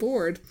on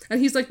board.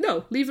 And he's like,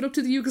 no, leave it up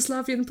to the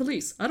Yugoslavian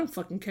police. I don't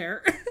fucking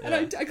care. Yeah.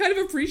 And I kind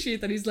of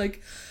appreciate that he's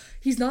like,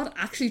 he's not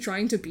actually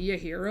trying to be a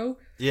hero.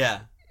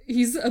 Yeah.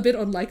 He's a bit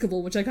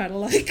unlikable, which I kind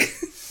of like.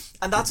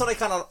 And that's what I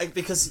kind of like,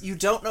 because you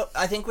don't know,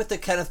 I think with the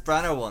Kenneth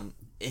Branagh one,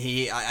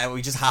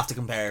 we just have to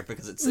compare it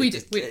because it's...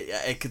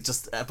 It could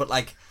just... but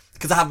like...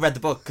 Because I haven't read the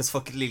book, because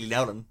fucking Lily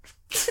Nowlan.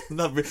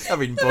 not reading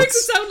books. That makes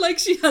it sound like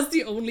she has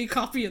the only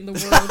copy in the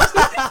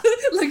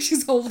world. Like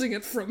she's holding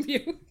it from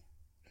you.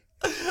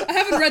 I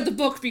haven't read the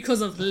book because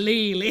of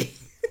Lily.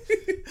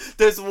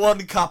 There's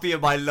one copy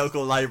in my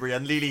local library,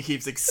 and Lily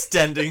keeps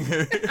extending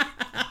her.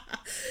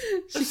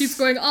 She keeps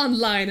going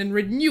online and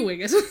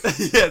renewing it.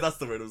 Yeah, that's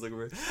the word I was looking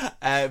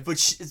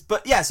for.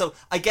 But yeah, so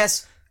I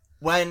guess...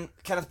 When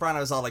Kenneth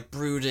Branagh is all like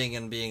brooding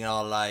and being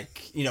all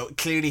like, you know,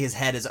 clearly his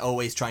head is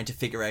always trying to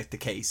figure out the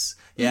case,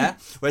 yeah?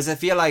 Whereas I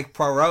feel like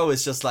Poirot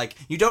is just like,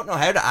 you don't know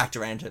how to act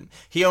around him.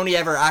 He only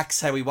ever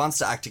acts how he wants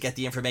to act to get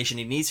the information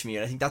he needs from you.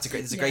 And I think that's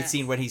a great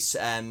scene when he's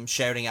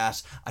shouting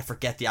at, I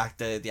forget the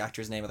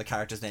actor's name or the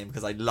character's name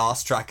because I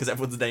lost track because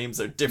everyone's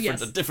names are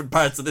different at different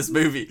parts of this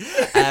movie.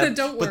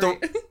 Don't worry.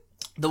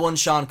 The one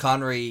Sean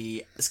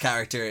Connery's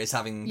character is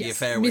having the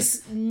affair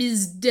with...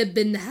 Ms.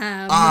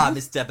 Debenham. Ah,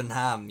 Miss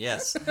Debenham,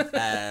 yes.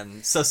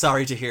 So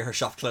sorry to hear her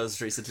shop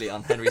closed recently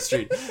on Henry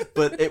Street.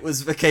 But it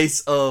was a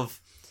case of...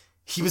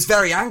 He was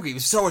very angry. He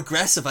was so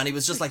aggressive, and he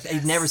was just like,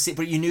 he'd never seen...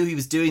 But you knew he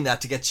was doing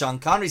that to get Sean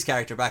Connery's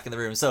character back in the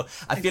room. So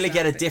I feel like he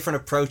had a different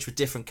approach with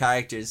different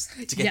characters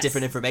to get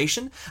different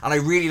information. And I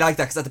really like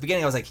that, because at the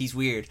beginning I was like, he's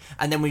weird.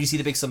 And then when you see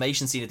the big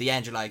summation scene at the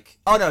end, you're like,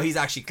 oh no, he's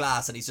actually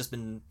class, and he's just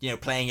been, you know,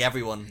 playing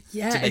everyone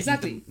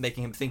to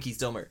making him think he's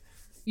dumber.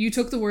 You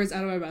took the words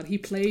out of my mouth. He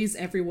plays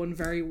everyone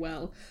very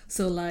well.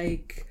 So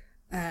like...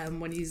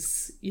 when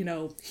he's, you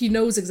know, he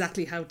knows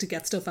exactly how to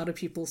get stuff out of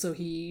people, so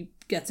he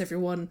gets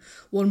everyone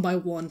one by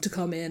one to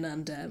come in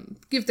and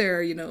give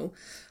their, you know,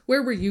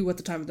 where were you at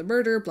the time of the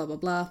murder, blah, blah,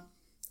 blah.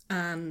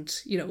 And,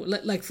 you know,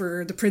 like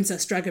for the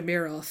Princess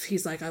Dragomirov,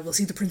 he's like, I will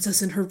see the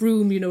princess in her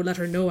room, you know, let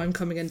her know I'm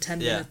coming in 10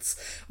 minutes.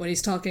 When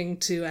he's talking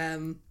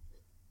to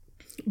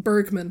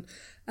Bergman,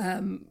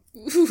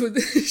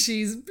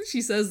 she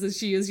says that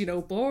she is, you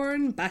know,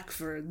 born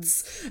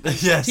backwards.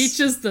 Yes.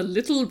 Teaches the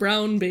little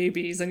brown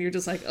babies, and you're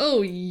just like,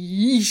 oh,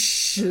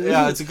 yeesh.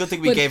 Yeah, it's a good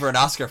thing we gave her an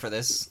Oscar for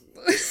this.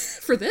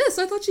 For this?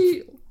 I thought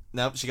she...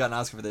 Nope, she got an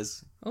Oscar for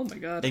this. Oh my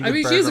god.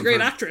 Ingrid Bergman, she's a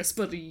great actress,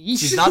 but yeesh.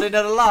 She's not in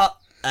it a lot.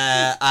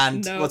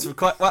 And no.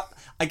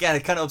 Again,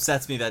 it kind of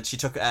upsets me that she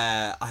took,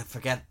 I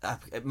forget,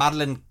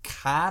 Madeleine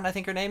Kahn, I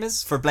think her name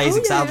is, for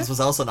Blazing Saddles, was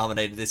also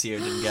nominated this year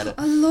and didn't get it.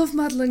 I love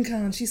Madeleine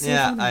Kahn, she's so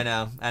funny. I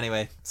know.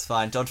 Anyway, it's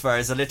fine. Don't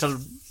worry, it's a little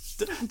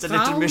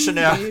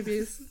missionary.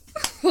 Babies.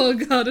 Oh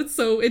god,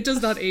 it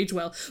does not age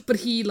well. But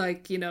he,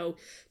 like, you know,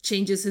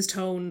 changes his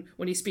tone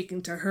when he's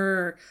speaking to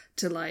her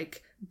to,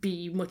 like,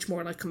 be much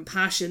more, like,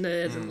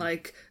 compassionate and,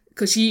 like...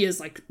 Because she is,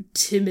 like,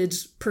 timid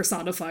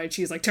personified.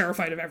 She's, like,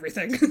 terrified of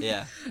everything.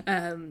 Yeah.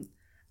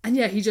 And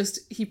yeah,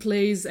 he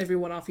plays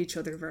everyone off each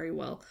other very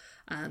well.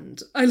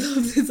 And I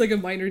love, it's like a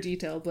minor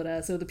detail,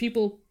 but so the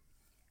people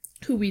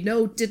who we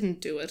know didn't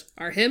do it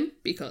are him,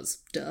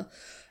 because duh.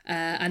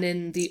 And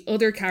in the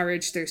other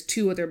carriage, there's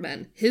two other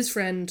men. His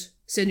friend,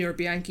 Signor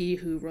Bianchi,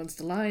 who runs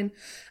the line,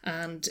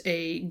 and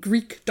a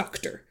Greek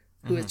doctor,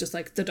 who is just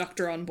like the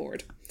doctor on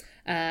board.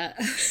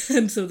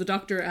 And so the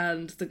Doctor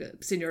and the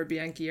Signor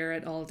Bianchi are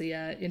at all the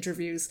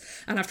interviews,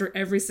 and after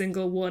every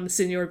single one,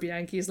 Signor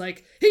Bianchi is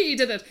like, he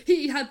did it,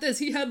 he had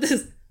this.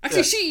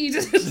 Actually, she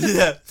did it.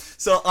 Yeah.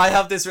 So I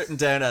have this written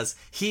down as,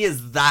 he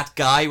is that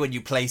guy when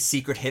you play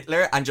Secret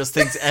Hitler and just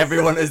thinks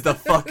everyone is the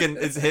fucking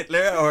is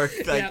Hitler, or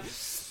like. Yeah.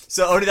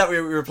 So only that we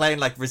were playing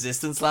like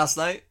Resistance last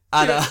night,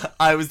 and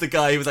I was the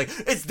guy who was like,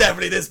 it's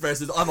definitely this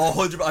person.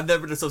 I've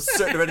never been so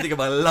certain of anything in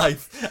my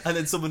life. And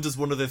then someone does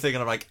one other thing,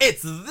 and I'm like,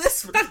 it's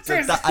this.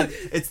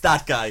 It's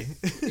that guy.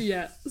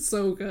 Yeah,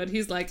 so good.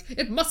 He's like,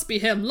 it must be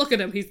him. Look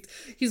at him.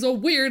 He's a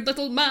weird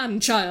little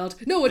man child.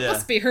 No, it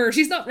must be her.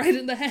 She's not right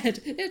in the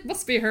head. It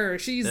must be her.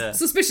 She's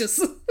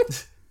suspicious.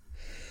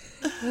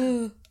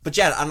 But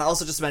yeah, and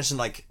also just to mention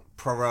like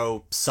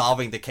Poirot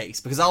solving the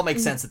case, because it all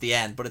makes sense at the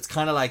end, but it's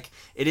kind of like,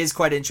 it is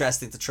quite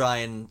interesting to try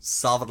and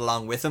solve it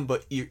along with him,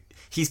 but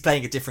he's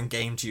playing a different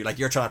game to you, like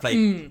you're trying to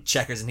play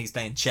checkers and he's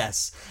playing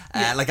chess,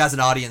 like as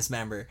an audience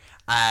member,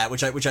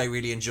 which I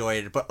really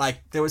enjoyed. But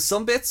like there was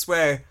some bits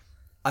where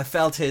I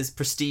felt his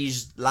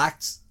prestige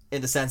lacked,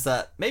 in the sense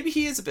that maybe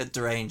he is a bit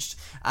deranged,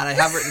 and I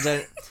have written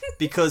down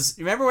because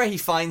remember where he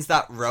finds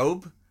that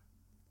robe?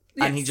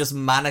 Yes. And he just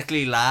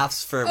manically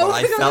laughs for what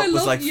I felt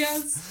was like,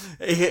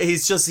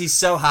 he's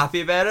so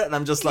happy about it, and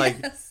I'm just like,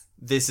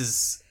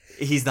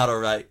 he's not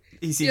alright.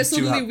 He seems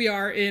suddenly we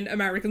are in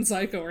American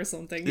Psycho or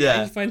something.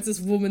 Yeah. He finds this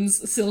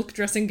woman's silk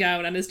dressing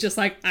gown and it's just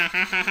like, ah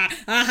ha ha ha,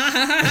 ah ha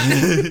ha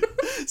ha.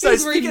 So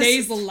it's very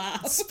nasal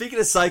laugh. Speaking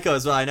of Psycho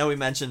as well, I know we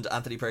mentioned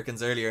Anthony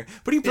Perkins earlier,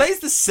 but he plays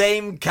the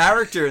same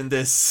character in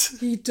this.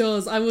 He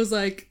does. I was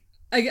like,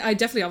 I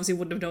definitely obviously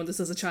wouldn't have known this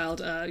as a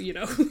child,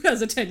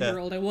 as a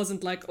 10-year-old. I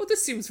wasn't like, oh,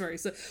 this seems very...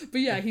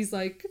 But yeah, he's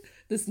like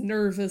this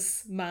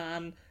nervous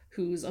man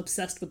who's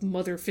obsessed with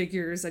mother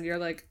figures, and you're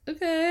like,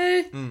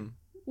 okay,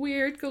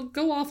 weird,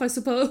 go off, I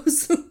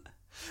suppose.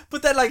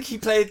 But then, like, he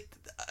played...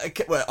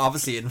 Well,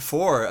 obviously in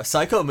 4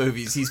 Psycho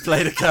movies, he's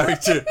played a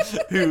character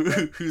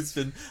who's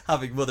been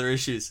having mother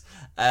issues.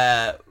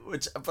 I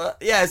just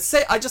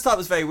thought it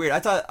was very weird.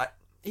 I thought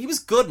he was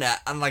good in it,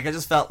 and like I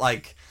just felt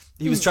like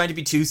he was trying to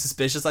be too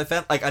suspicious, I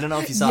felt. Like, I don't know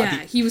if you saw it.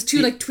 Yeah, he was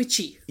too, like,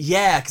 twitchy.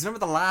 Yeah, because remember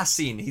the last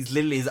scene?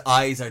 His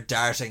eyes are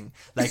darting,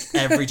 like,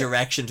 every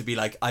direction to be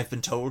like, I've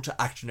been told to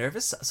act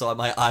nervous, so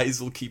my eyes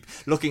will keep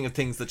looking at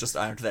things that just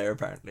aren't there,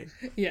 apparently.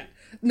 Yeah.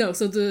 No,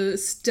 so the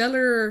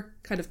stellar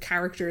kind of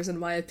characters, in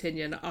my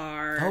opinion,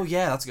 are... Oh,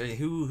 yeah, that's good.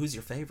 Who's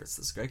your favourites?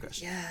 That's a great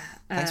question. Yeah.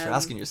 Thanks for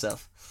asking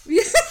yourself.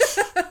 Yeah.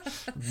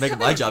 Making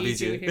my job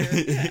easier.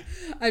 Yeah.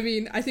 I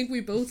mean, I think we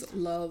both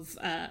love...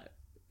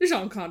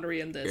 Sean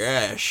Connery in this.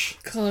 Yes.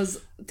 Because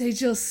they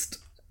just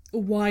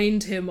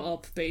wind him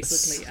up,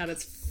 basically, and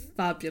it's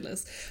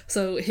fabulous.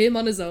 So him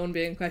on his own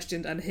being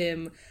questioned, and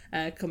him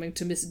coming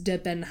to Miss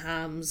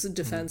Debenham's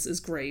defense is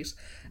great.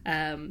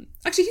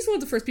 Actually, he's one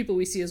of the first people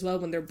we see as well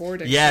when they're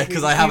boarding. Yeah,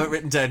 because I have it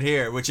written down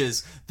here, which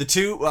is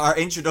our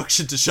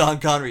introduction to Sean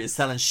Connery is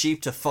telling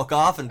sheep to fuck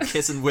off and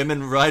kissing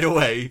women right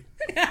away.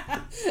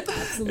 Yeah,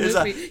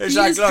 absolutely. It's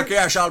like, look,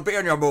 yes, I'll be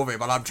in your movie,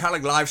 but I'm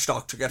telling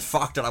livestock to get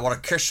fucked and I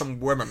want to kiss some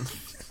women.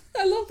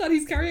 I love that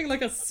he's carrying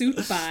like a suit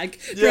bag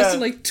dressed in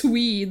like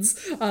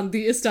tweeds on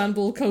the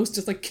Istanbul coast,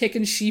 just like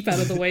kicking sheep out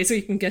of the way so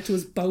he can get to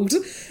his boat.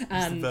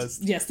 And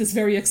yes, this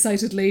very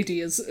excited lady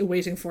is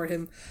waiting for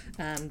him.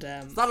 And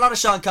there's not a lot of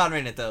Sean Connery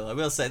in it, though, I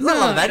will say. There's not a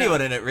lot of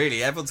anyone in it,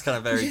 really. Everyone's kind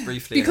of very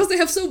briefly because they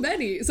have so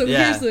many. So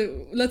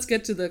let's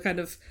get to the kind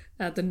of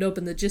the nub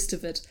and the gist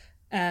of it.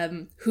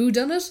 Who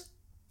done it?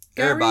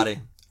 Everybody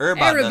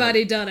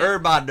done it.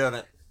 Everybody done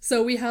it.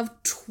 So we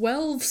have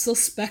 12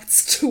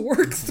 suspects to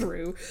work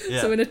through.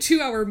 So in a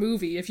 2-hour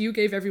movie, if you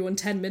gave everyone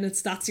 10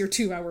 minutes, that's your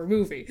 2-hour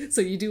movie. So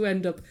you do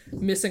end up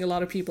missing a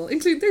lot of people.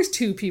 Including, there's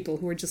 2 people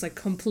who are just like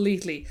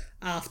completely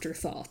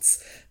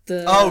afterthoughts.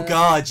 Oh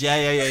God,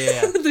 yeah.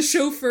 The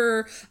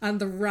chauffeur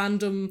and the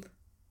random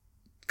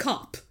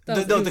cop.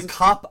 The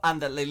cop and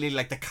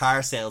the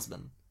car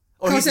salesman.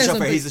 Oh, he's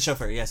the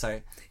chauffeur. Yeah,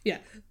 sorry. Yeah,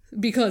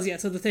 because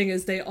so the thing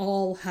is, they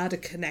all had a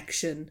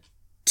connection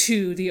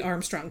to the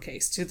Armstrong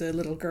case, to the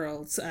little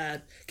girl's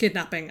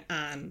kidnapping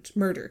and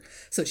murder.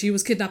 So she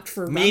was kidnapped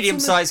for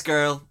medium-sized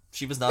girl.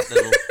 She was not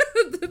little.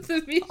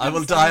 I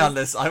will die on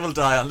this.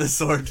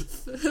 Sword. 2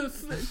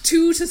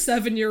 to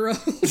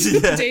 7-year-old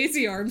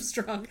Daisy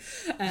Armstrong.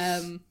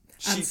 And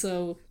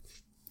so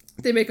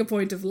they make a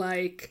point of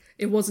like,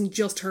 it wasn't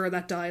just her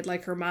that died,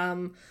 like her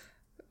mom,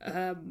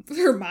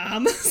 her ma,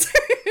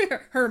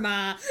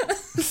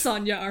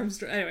 Sonia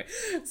Armstrong. Anyway,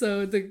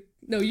 so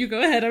no, you go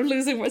ahead. I'm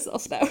losing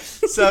myself now.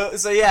 So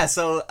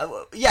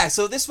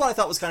this one I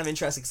thought was kind of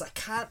interesting because I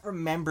can't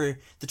remember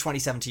the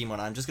 2017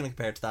 one. I'm just going to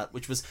compare it to that,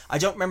 which was, I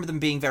don't remember them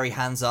being very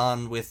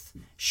hands-on with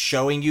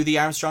showing you the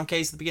Armstrong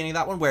case at the beginning of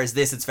that one, whereas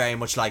this, it's very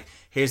much like,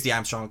 here's the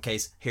Armstrong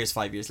case, here's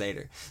 5 years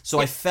later. So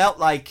I felt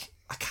like,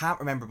 I can't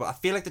remember, but I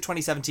feel like the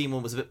 2017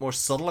 one was a bit more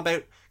subtle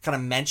about kind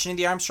of mentioning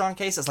the Armstrong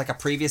case as like a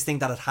previous thing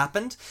that had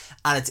happened,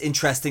 and it's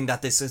interesting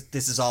that this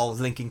is all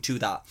linking to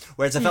that.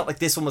 Whereas I felt like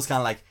this one was kind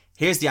of like,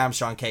 here's the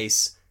Armstrong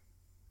case,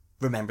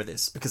 remember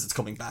this because it's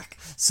coming back.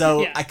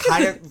 So I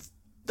kind of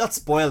not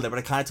spoiled it, but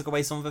it kind of took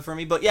away some of it for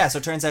me. But yeah, so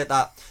it turns out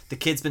that the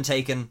kid's been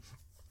taken.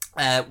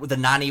 The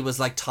nanny was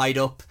like tied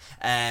up.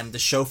 The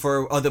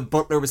chauffeur or the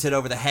butler was hit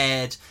over the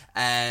head.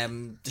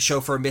 The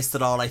chauffeur missed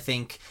it all, I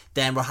think.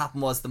 Then what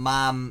happened was the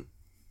mom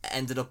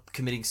ended up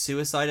committing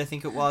suicide, I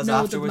think it was.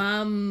 No, afterwards. the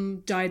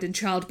mom died in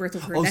childbirth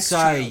of her next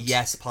sorry, child.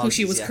 yes, apologies.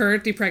 Who she was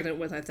currently pregnant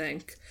with, I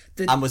think.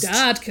 The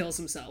dad kills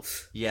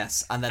himself.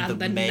 Yes, and then and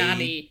the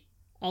nanny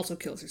also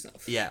kills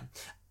herself. Yeah.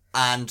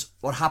 And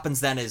what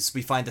happens then is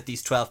we find that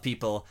these 12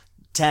 people,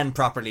 10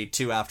 properly,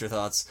 2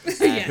 afterthoughts,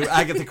 who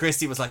Agatha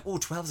Christie was like,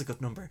 12 is a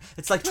good number.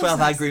 It's like 12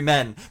 Angry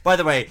Men. By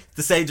the way,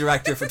 the same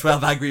director for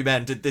 12 Angry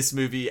Men did this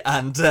movie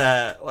and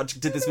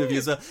did this movie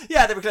as well.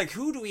 Yeah, they were like,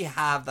 who do we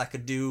have that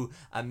could do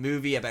a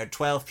movie about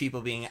 12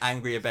 people being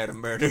angry about a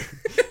murder?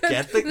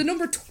 Get the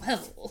number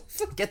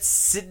 12. Get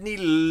Sidney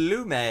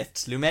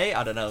Lumet. Lumet?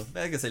 I don't know.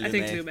 I think Lumet. I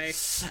think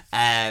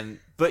Lumet.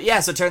 But yeah,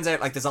 so it turns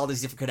out like there's all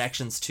these different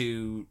connections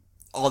to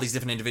all these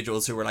different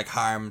individuals who were like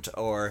harmed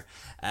or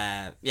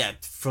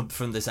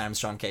from this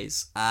Armstrong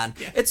case, and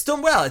it's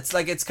done well. It's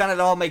like it's kind of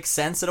all makes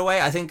sense in a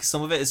way. I think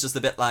some of it is just a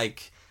bit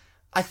like,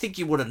 I think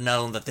you would have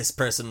known that this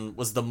person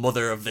was the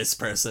mother of this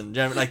person,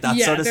 you know, like that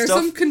sort of stuff. Yeah, there's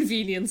some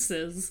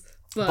conveniences,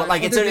 but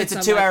like it's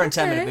a 2 hour and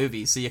 10 minute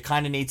movie, so you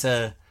kind of need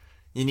to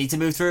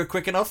move through it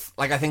quick enough.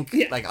 Like I think,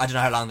 like I don't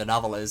know how long the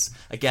novel is.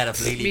 Again,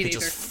 if Lily could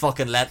just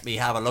fucking let me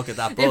have a look at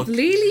that book. If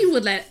Lily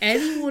would let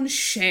anyone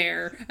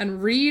share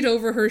and read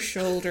over her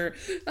shoulder,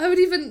 I would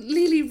even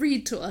Lily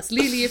read to us.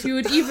 Lily, if you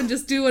would even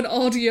just do an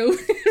audio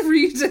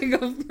reading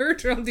of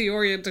Murder on the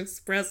Orient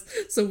Express,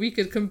 so we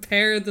could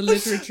compare the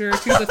literature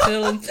to the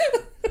film.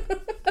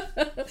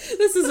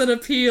 This is an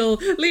appeal.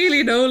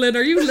 Lily Nolan,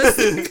 are you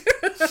listening?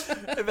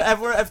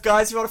 if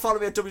guys, you want to follow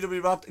me at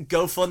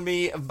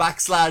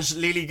www.gofundme/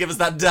 Lily, give us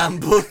that damn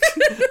book.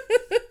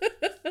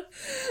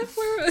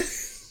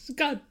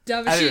 God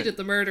damn it, she did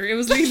the murder. It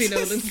was Lily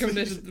Nolan who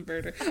committed the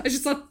murder. I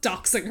just thought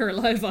doxing her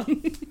live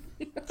on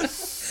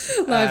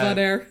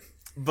air.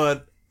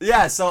 But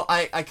yeah, so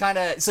I kind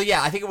of, so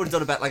yeah, I think it would have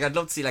done a bit, like I'd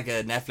love to see like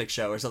a Netflix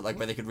show or something like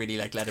where they could really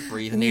like let it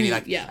breathe and nearly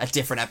like a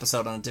different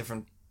episode on a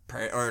different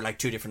or like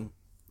 2 different,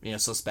 you know,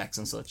 suspects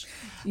and such.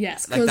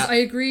 Yes, because I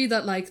agree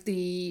that like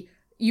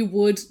you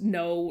would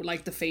know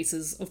like the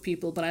faces of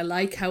people, but I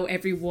like how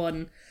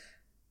everyone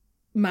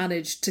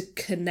managed to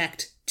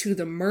connect to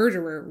the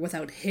murderer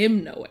without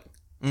him knowing.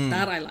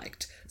 That I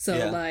liked.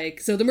 So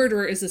so the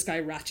murderer is this guy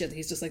Ratchet.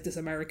 He's just like this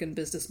American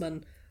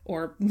businessman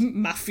or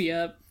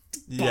mafia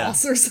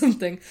boss or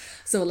something.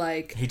 So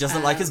like he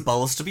doesn't like his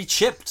bowls to be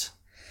chipped.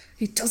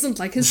 He doesn't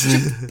like his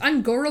chipped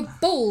Angora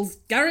bowls,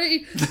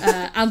 Gary.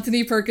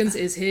 Anthony Perkins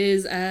is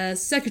his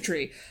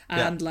secretary,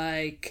 and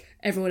like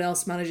everyone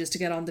else manages to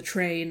get on the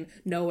train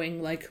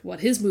knowing like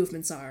what his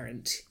movements are,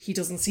 and he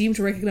doesn't seem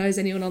to recognize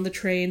anyone on the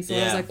train. So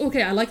I was like,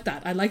 okay, I like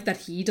that. I like that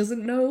he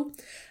doesn't know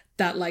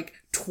that like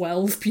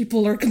 12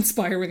 people are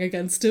conspiring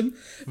against him.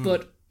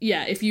 But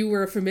yeah, if you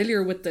were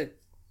familiar with the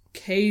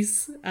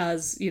case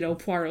as, you know,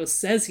 Poirot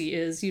says he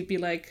is, you'd be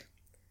like,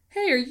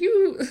 hey, are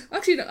you...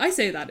 Actually, no, I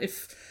say that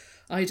if...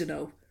 I don't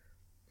know,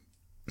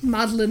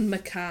 Madeleine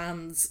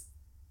McCann's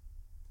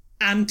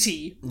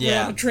auntie were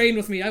on a train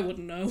with me, I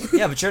wouldn't know.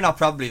 Yeah, but you're not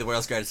probably the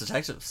world's greatest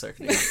detective,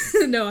 certainly.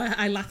 No,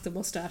 I lack the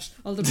mustache.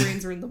 All the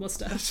brains are in the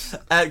mustache.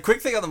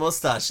 Quick thing on the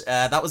mustache.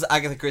 That was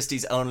Agatha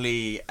Christie's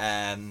only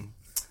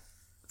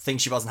thing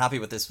she wasn't happy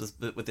with this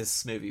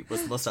movie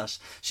was the mustache.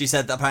 She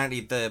said that apparently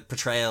the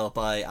portrayal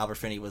by Albert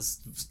Finney was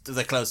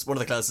one of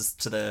the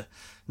closest to the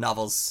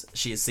novels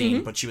she has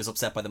seen, but she was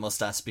upset by the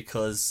mustache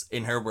because,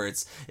 in her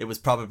words, it was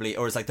probably,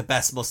 or it's like the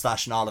best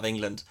mustache in all of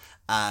England.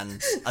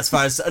 And as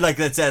far as like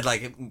they said,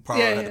 like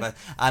probably had the best.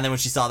 And then when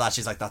she saw that,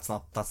 she's like, that's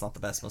not the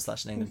best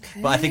mustache in England.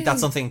 Okay. But I think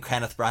that's something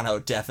Kenneth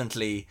Branagh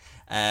definitely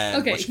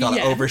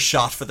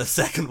overshot for the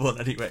second one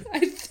anyway.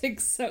 I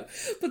think so.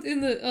 But in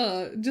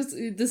the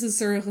this is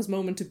Sorcha's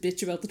moment to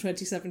bitch about the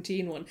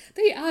 2017 one.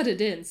 They added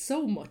in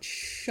so much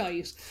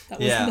shite that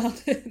was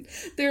not in.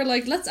 They're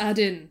like, let's add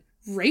in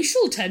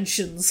racial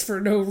tensions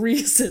for no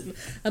reason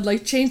and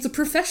like change the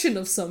profession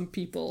of some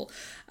people.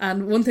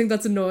 And one thing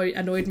that's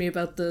annoyed me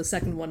about the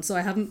second one, so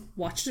I haven't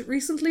watched it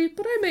recently,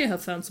 but I may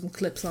have found some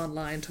clips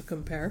online to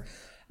compare.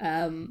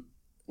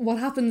 What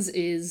happens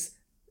is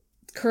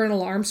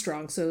Colonel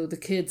Armstrong, so the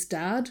kid's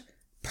dad,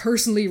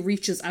 personally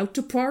reaches out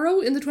to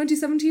Poirot in the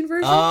 2017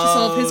 version to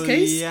solve his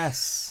case.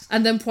 Yes.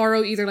 And then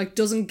Poirot either like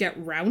doesn't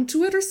get round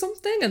to it or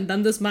something, and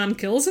then this man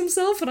kills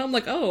himself, and I'm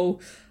like,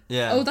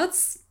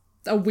 that's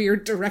a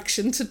weird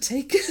direction to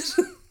take it.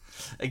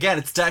 Again,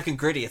 it's dark and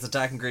gritty. It's a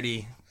dark and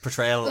gritty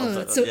portrayal of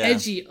it. It's so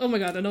edgy. Oh my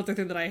god, another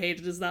thing that I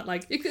hated is that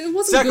like it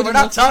wasn't good we're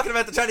enough. Not talking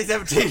about the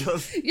 2017 one.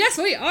 Yes,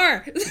 we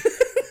are.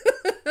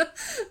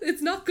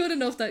 It's not good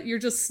enough that you're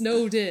just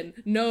snowed in.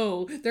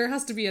 No, there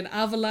has to be an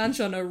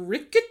avalanche on a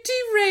rickety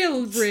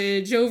rail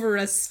bridge over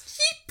a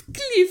steep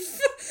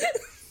cliff.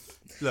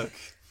 Look,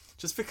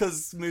 just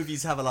because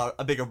movies have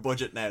a bigger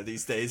budget now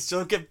these days,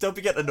 don't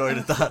be getting annoyed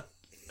at that.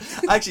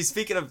 Actually,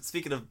 speaking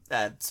of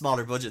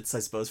smaller budgets, I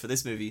suppose for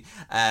this movie,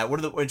 one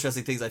of the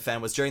interesting things I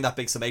found was during that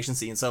big summation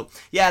scene. So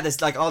yeah,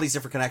 there's like all these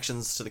different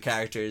connections to the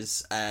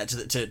characters,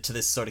 to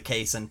this sort of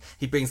case, and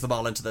he brings them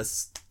all into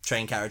this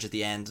train carriage at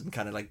the end and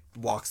kind of like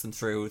walks them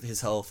through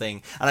his whole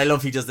thing. And I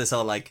love he does this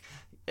whole like,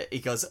 he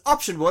goes,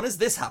 option one is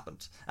this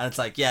happened, and it's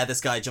like, yeah,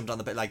 this guy jumped on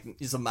the bit, like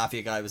some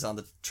mafia guy was on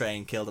the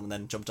train, killed him, and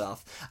then jumped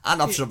off.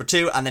 And option number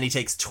two, and then he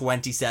takes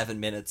 27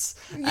 minutes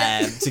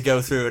to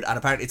go through it, and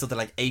apparently it's something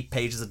like 8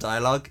 pages of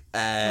dialogue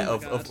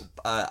of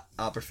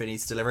Albert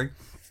Finney's delivering.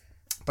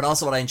 But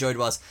also what I enjoyed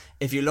was,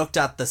 if you looked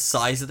at the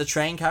size of the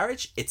train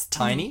carriage, it's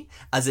tiny,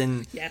 as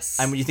in, yes.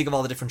 And when you think of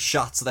all the different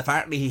shots, so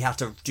apparently he had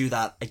to do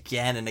that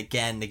again and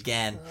again and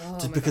again,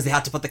 because they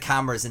had to put the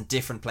cameras in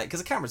different places,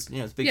 because the cameras,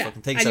 it's a big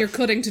fucking thing. And you're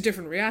cutting to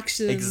different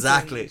reactions.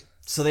 Exactly. And...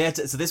 So they had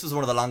to, so this was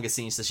one of the longest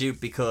scenes to shoot,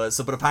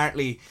 but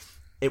apparently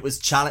it was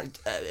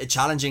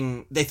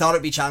challenging. They thought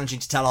it'd be challenging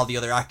to tell all the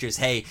other actors,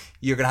 hey,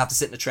 you're going to have to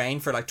sit in a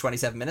train for like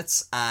 27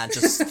 minutes and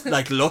just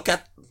like look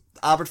at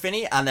Albert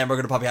Finney, and then we're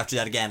going to probably have to do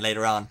that again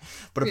later on.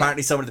 But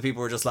apparently some of the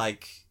people were just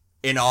like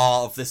in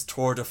awe of this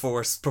tour de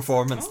force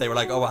performance. They were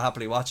like, oh, I'll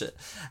happily watch it.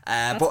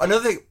 But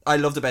another thing I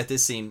loved about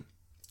this scene,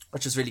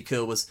 which was really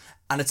cool, was,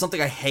 and it's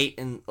something I hate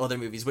in other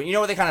movies, but you know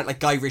what, they kind of like,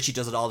 Guy Ritchie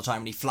does it all the time,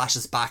 and he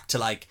flashes back to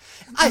like,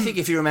 I think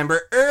if you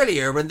remember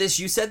earlier when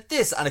you said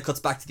this, and it cuts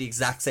back to the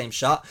exact same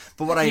shot.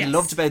 But what I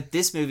loved about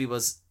this movie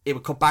was it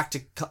would cut back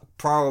to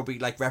Poirot would be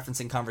like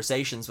referencing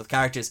conversations with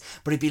characters,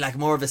 but it'd be like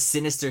more of a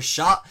sinister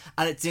shot,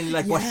 and it seemed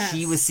like what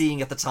he was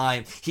seeing at the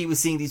time. He was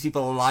seeing these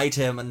people lie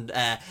to him, and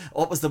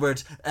what was the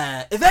word?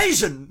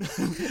 Evasion.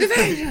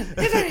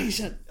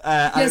 Evasion.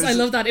 Yes, I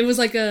love that. It was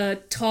like a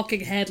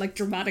talking head, like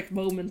dramatic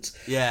moment.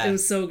 Yeah, it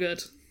was so good.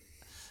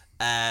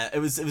 It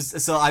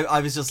was so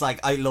I was just like,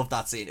 I loved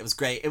that scene. It was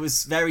great. It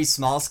was very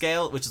small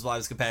scale, which is why I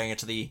was comparing it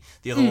to the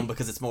other one,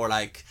 because it's more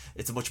like,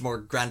 it's a much more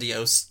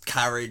grandiose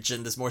carriage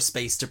and there's more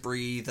space to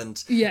breathe,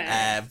 and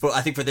but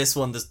I think for this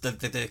one,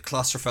 the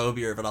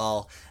claustrophobia of it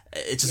all,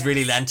 it just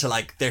really lent to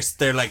like they're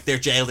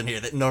jailed in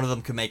here, that none of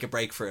them can make a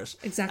break for it.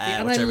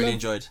 Exactly, which I really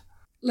enjoyed.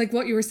 Like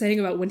what you were saying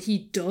about when he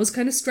does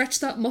kind of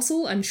stretch that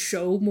muscle and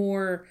show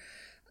more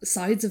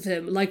sides of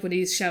him, like when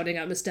he's shouting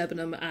at Miss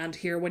Debenham, and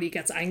here when he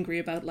gets angry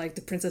about like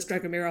the Princess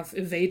Dragomirov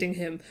evading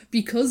him,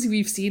 because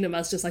we've seen him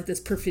as just like this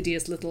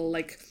perfidious little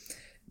like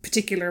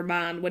particular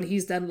man, when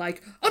he's then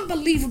like,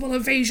 unbelievable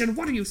evasion,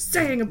 what are you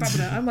saying about it?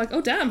 I'm like,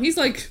 oh damn, he's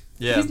like,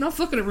 he's not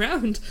fucking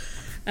around.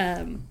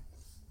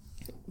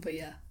 But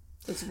yeah,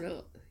 that's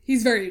real.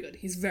 He's very good.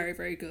 He's very,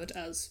 very good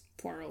as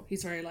Poirot.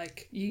 He's very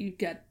like, you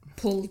get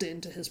pulled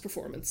into his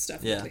performance,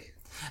 definitely.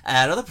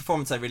 Another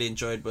performance I really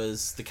enjoyed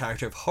was the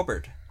character of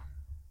Hubbard.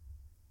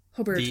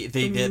 The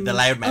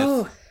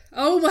loudmouth.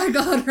 Oh my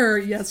god, her.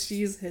 Yes,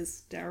 she's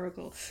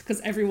hysterical.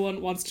 Because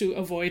everyone wants to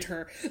avoid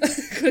her.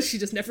 Because she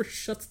just never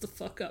shuts the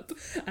fuck up.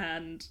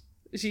 And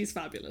she's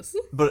fabulous.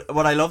 But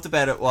what I loved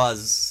about it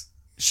was,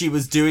 she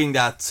was doing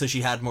that so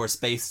she had more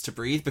space to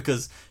breathe,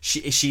 because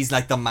she's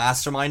like the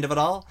mastermind of it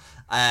all.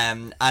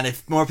 And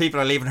if more people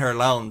are leaving her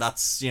alone,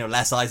 that's,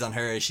 less eyes on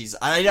her.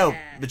 I know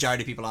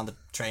majority of people on the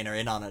train are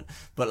in on it,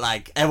 but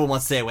like everyone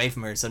wants to stay away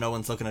from her, so no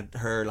one's looking at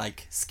her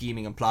like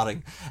scheming and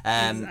plotting.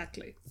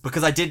 Exactly.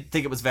 Because I did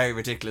think it was very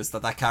ridiculous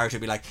that character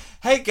would be like,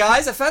 hey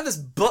guys, I found this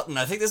button,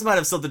 I think this might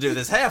have something to do with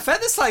this. Hey, I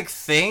found this like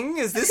thing,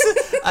 is this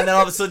it? And then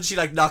all of a sudden she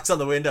like knocks on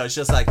the window. It's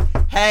just like,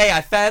 hey,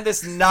 I found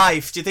this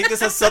knife, do you think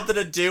this has something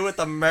to do with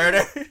the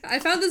murder? I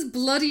found this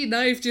bloody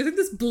knife, do you think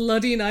this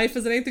bloody knife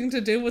has anything to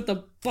do with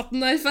the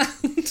button I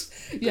found?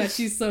 Yeah,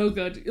 she's so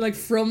good. Like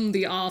from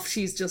the off,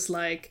 she's just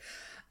like,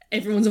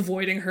 everyone's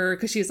avoiding her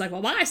because she's like,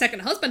 well, my second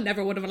husband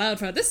never would have allowed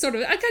for this sort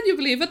of, can you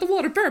believe it, the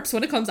water burps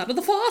when it comes out of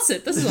the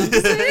faucet, this is what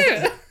I'm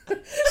saying.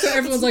 So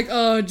everyone's like,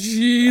 oh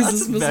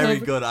Jesus. That's a very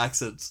good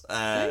accent.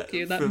 Thank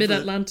you, that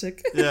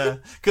mid-Atlantic. Yeah,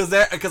 because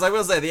I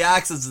will say the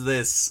accents of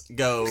this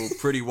go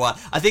pretty wild.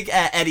 I think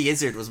Eddie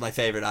Izzard was my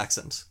favourite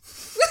accent.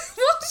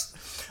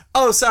 What?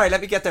 Oh, sorry,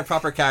 let me get their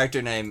proper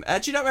character name.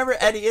 Do you not remember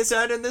Eddie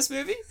Izzard in this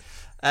movie?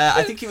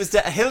 I think he was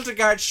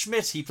Hildegard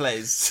Schmidt he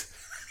plays.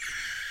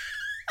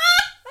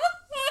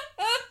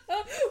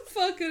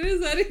 Fuck, it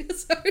is Eddie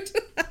Izzard.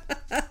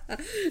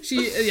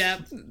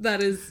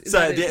 That is.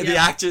 Sorry,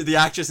 the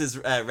actress is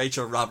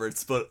Rachel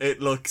Roberts, but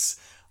it looks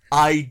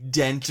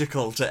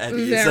identical to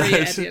Eddie Izzard. Very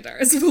Eddie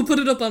Izzard. So we'll put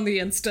it up on the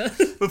Insta.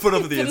 We'll put it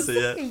up on the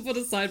Insta, We'll put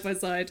it side by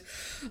side.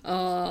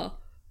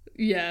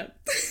 Yeah.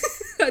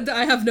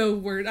 I have no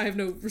word. I have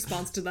no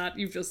response to that.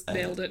 You've just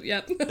nailed it.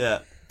 Yep. Yeah.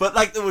 But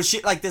like there was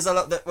shit like there's a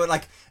lot that were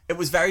like, it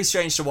was very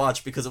strange to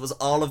watch because it was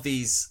all of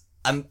these.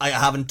 I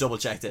haven't double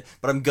checked it,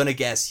 but I'm gonna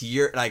guess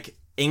you're like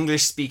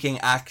English speaking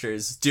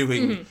actors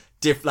doing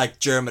like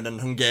German and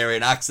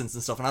Hungarian accents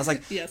and stuff, and I was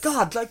like,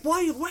 God, like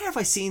why have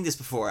I seen this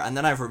before? And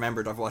then I've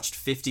remembered I've watched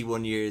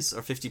 51 years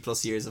or 50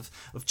 plus years of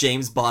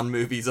James Bond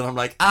movies, and I'm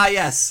like,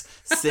 yes,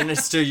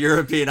 sinister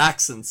European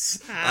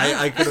accents.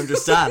 I could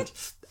understand.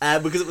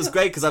 Because it was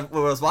great, because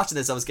when I was watching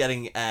this, I was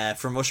getting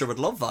From Russia with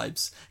Love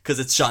vibes, because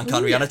it's Sean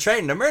Connery on a train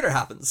and a murder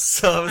happens.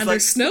 So I was and like,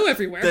 there's snow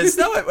everywhere. There's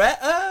snow everywhere.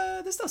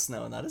 There's no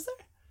snow in that, is there?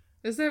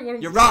 Is there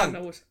one? You're wrong.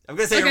 I'm going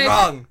to say you're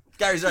wrong.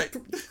 Gary's right.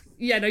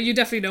 Yeah, no, you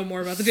definitely know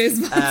more about the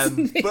James Bond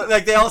than me. But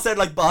like they all sound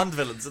like Bond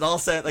villains. It all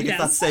sound like it's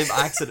that same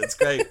accent. It's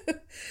great.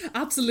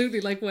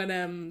 Absolutely, like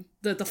when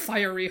the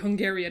fiery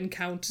Hungarian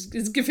count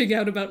is giving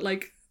out about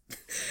like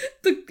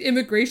the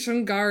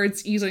immigration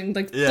guards eating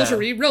like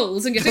buttery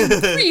rolls and getting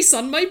grease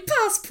on my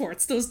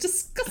passports. Those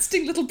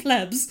disgusting little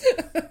plebs.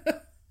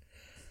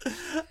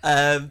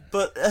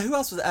 But who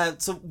else was?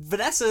 So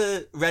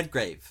Vanessa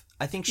Redgrave.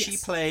 I think she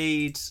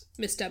played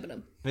Miss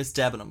Debenham. Miss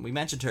Debenham. We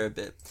mentioned her a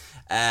bit.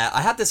 I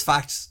had this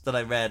fact that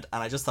I read,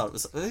 and I just thought it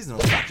was. This is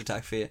another fact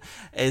attack for you.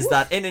 Is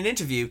that in an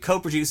interview,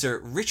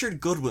 co-producer Richard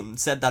Goodwin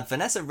said that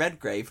Vanessa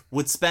Redgrave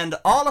would spend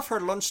all of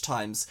her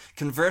lunchtimes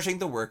converting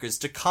the workers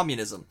to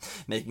communism,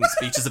 making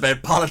speeches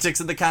about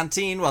politics in the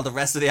canteen, while the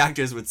rest of the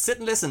actors would sit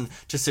and listen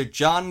to Sir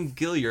John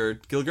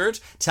Gielgud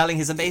telling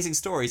his amazing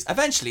stories.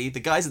 Eventually, the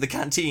guys at the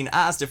canteen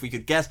asked if we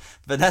could get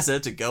Vanessa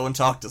to go and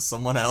talk to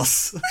someone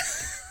else.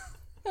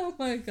 Oh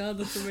my god,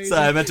 that's amazing. So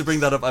I meant to bring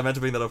that up. When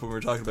we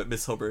were talking about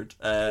Miss Hubbard.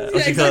 Yeah,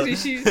 exactly.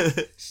 She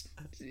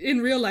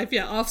in real life,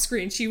 off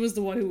screen, she was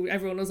the one who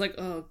everyone was like,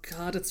 "Oh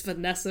god, it's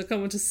Vanessa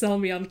coming to sell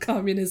me on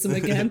communism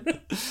again."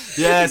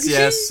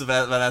 yes,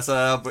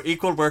 Vanessa,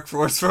 equal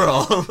workforce for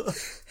all.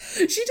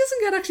 She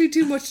doesn't get actually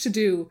too much to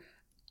do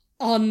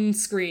on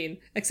screen,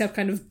 except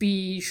kind of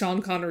be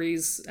Sean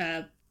Connery's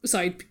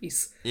side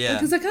piece. Yeah.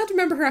 Because I can't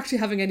remember her actually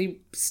having any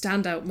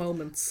standout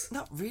moments.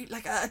 Not really.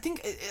 Like, I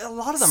think a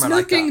lot of them Smirking are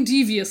like that. Smirking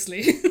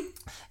deviously.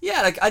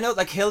 Yeah, like, I know,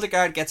 like,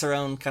 Hildegard gets her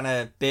own kind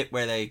of bit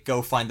where they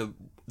go find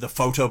the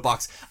photo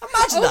box.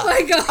 Imagine that. Oh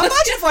my god.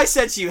 Imagine if I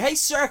said to you, hey,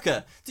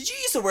 Circa, did you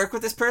used to work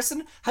with this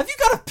person? Have you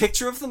got a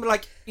picture of them?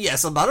 Like, yes,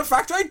 as a matter of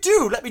fact, I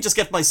do. Let me just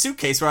get my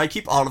suitcase where I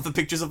keep all of the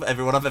pictures of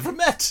everyone I've ever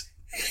met.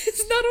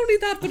 It's not only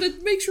that, but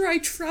it makes sure I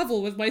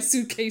travel with my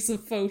suitcase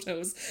of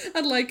photos.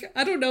 And like,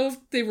 I don't know if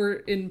they were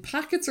in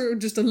packets or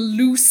just a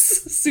loose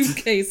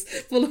suitcase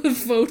full of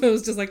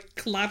photos just like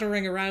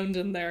clattering around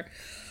in there.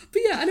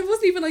 But yeah, and it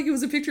wasn't even like it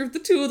was a picture of the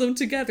two of them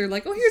together.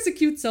 Like, oh, here's a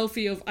cute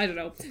selfie of, I don't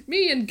know,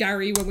 me and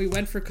Gary when we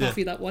went for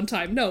coffee that one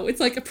time. No, it's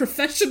like a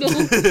professional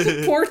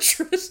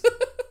portrait.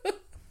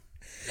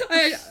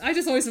 I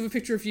just always have a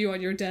picture of you on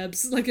your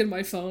Debs, like in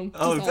my phone.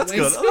 Oh, that's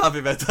good. I'm happy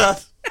about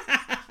that.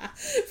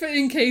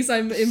 In case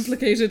I'm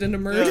implicated in a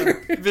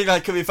murder. Yeah. Being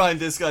like, can we find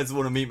this guy's the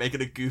one of me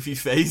making a goofy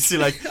face?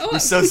 You're like, we're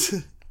so...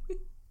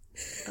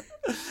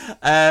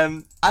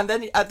 and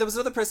then there was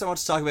another person I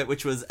wanted to talk about,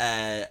 which was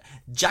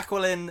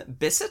Jacqueline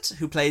Bisset,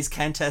 who plays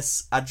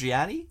Countess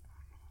Adriani.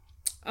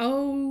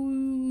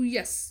 Oh,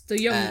 yes.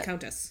 The young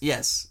Countess.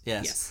 Yes.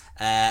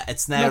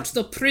 It's now... Not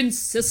the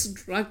Princess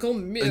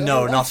Dragomir.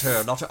 No, not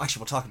her. Actually,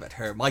 we'll talk about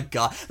her. My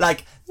God.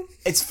 Like,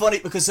 it's funny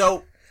because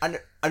and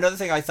another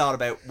thing I thought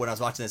about when I was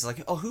watching this,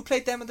 like, oh, who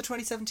played them in the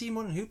 2017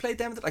 one, and who played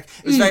them in the, like,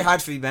 it was very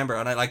hard for me to remember,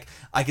 and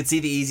I could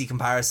see the easy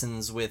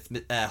comparisons with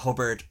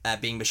Hubbard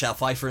being Michelle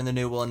Pfeiffer in the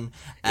new one.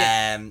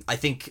 I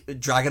think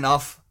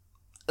Dragunov.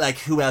 Like,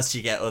 who else do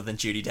you get other than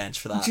Judi Dench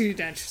for that? Judi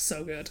Dench,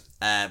 so good.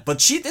 But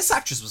this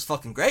actress was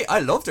fucking great. I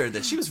loved her.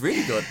 She was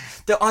really good.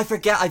 Though I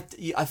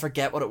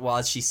forget what it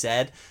was she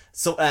said.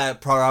 So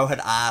Poirot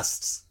had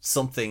asked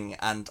something,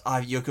 and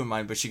you can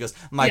remember, but she goes,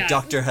 "My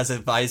doctor has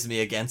advised me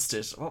against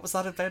it." What was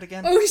that about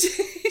again? Oh,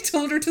 he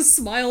told her to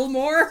smile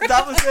more.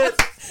 That was it.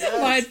 Yes.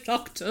 My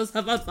doctors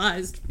have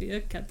advised me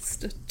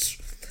against it.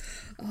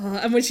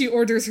 And when she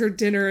orders her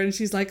dinner and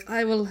she's like,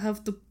 I will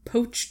have the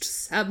poached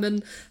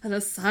salmon and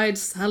a side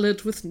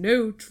salad with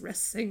no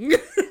dressing.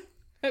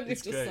 And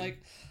it's just great.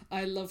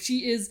 Like,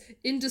 she is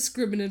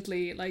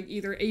indiscriminately like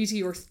either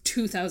 80 or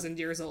 2,000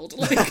 years old.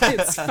 Like,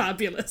 it's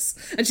fabulous.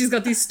 And she's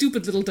got these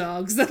stupid little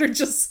dogs that are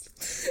just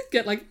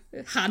get like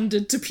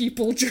handed to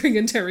people during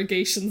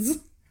interrogations.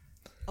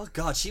 Oh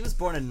God, she was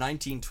born in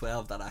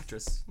 1912, that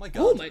actress. My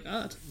God. Oh my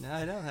God. Yeah,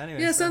 I know.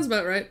 Anyway. Yeah, sounds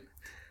about right.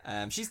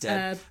 She's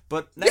dead.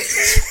 But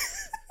next...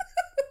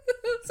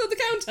 So the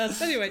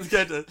Countess, anyway. Is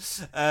there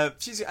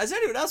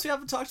anyone else we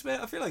haven't talked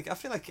about? I feel like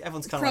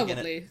everyone's kind of probably.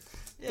 Like in it.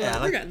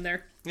 Yeah, we're getting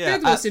there. Yeah, they're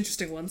the most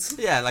interesting ones.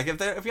 Yeah, like if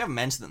we haven't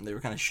mentioned them, they were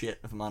kind of shit.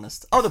 If I'm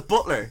honest. Oh, the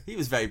butler, he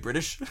was very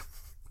British.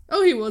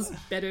 Oh, he was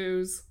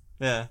Beddoes.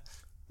 Yeah,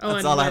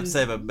 that's all I have to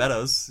say about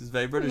Beddoes. He's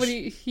very British. When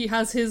he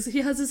has his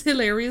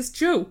hilarious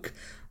joke.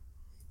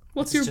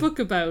 What's your book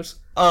about?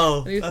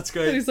 Oh, that's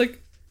great. And he's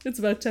like, it's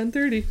about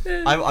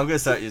 10:30. I'm going to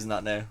start using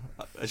that now.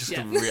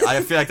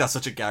 I feel like that's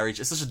such a garage.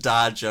 It's such a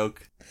dad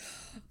joke.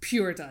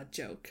 Pure dad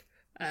joke.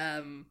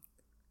 But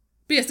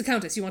yes, the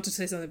Countess. You wanted to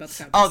say something about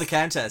the Countess. Oh, the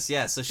Countess,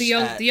 yeah. So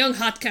the young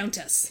hot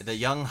Countess. The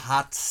young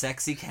hot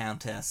sexy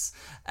Countess.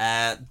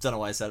 Don't know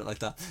why I said it like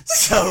that.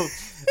 So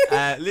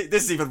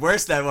this is even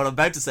worse than what I'm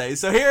about to say.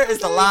 So here is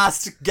the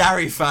last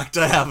Gary fact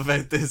I have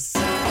about this.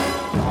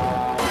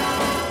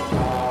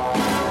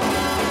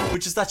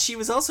 Which is that she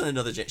was also in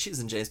she was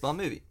in James Bond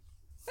movie.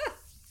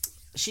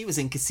 She was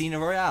in Casino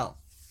Royale.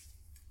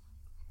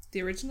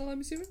 The original,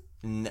 I'm assuming?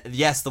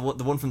 Yes, the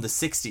one from the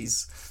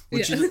 60s.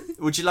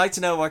 Would you like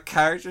to know what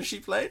character she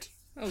played?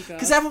 Oh god.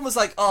 Because everyone was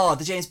like, "Oh,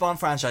 the James Bond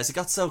franchise, it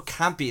got so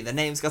campy. The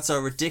names got so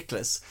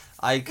ridiculous."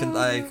 I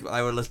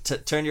will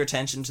turn your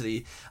attention to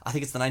I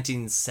think it's the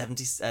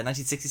 1967,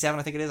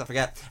 I think it is, I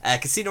forget.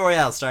 Casino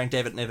Royale, starring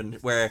David Niven,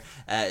 where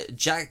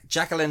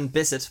Jacqueline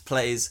Bisset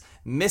plays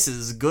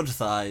Mrs.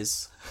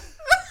 Goodthighs.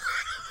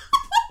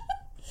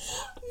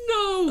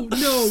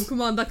 No,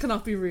 come on, that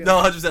cannot be real. No,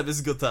 100%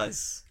 Mrs.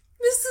 Goodthighs.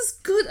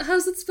 Mrs. Good,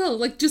 how's it spelled?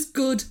 Like, just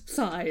good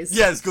thighs.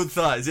 Yes, good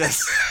thighs,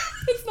 yes.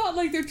 It's not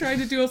like they're trying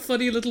to do a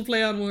funny little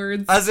play on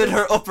words. As in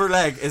her upper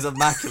leg is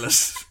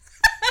immaculate.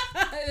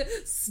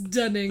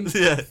 Stunning.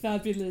 Yeah.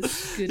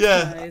 Fabulous. Good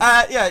Yeah.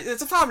 thighs. Yeah,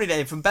 it's a family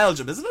name from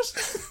Belgium, isn't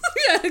it?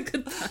 Yeah,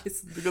 good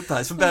thighs. The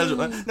Goodthighs from Belgium.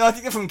 No, I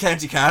think they're from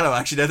County Carlow,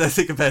 actually, now that I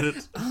think about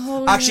it.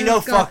 Oh, Actually, yeah,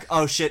 no, God. fuck.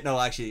 Oh, shit, no,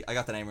 actually, I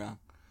got the name wrong.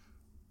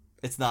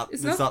 It's not.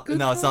 It's No, not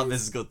it's not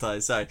Goodthighs? Mrs.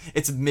 Goodthighs, sorry.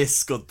 It's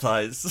Miss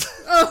Goodthighs.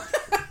 Oh.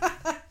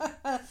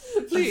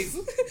 Please.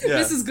 Yeah.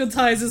 Mrs. Good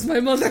Thighs is my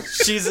mother.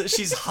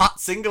 She's hot,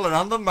 single, and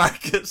on the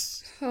market.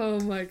 Oh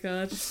my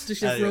god. Does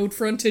she have Yeah. road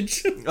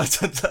frontage? I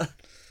don't know.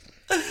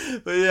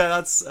 But yeah,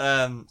 that's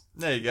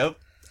there you go.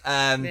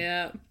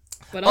 Yeah.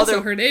 But also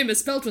Other- her name is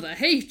spelled with a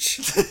H.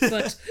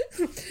 But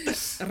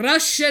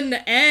Russian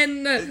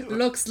N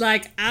looks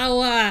like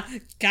our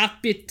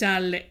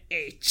capital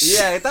H.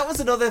 Yeah, that was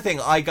another thing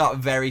I got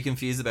very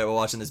confused about while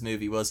watching this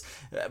movie was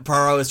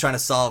Poirot is trying to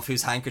solve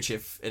whose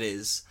handkerchief it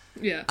is.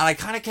 Yeah. And I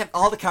kind of kept,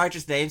 all the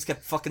characters' names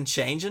kept fucking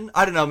changing.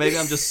 I don't know, maybe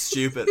I'm just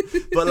stupid.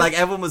 But like,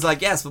 everyone was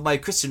like, yes, but my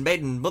Christian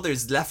maiden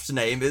mother's left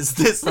name is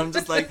this. And I'm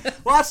just like,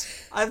 what?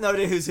 I have no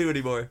idea who's who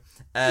anymore.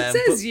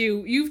 It says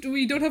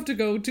we don't have to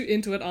go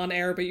into it on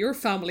air, but your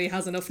family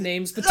has enough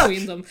names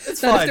between them that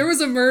fine. if there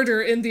was a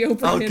murder in the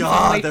O'Brien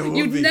God, there family, would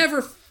you'd be.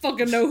 never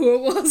fucking know who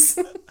it was.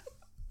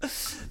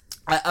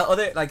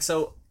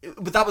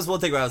 But that was one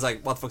thing where I was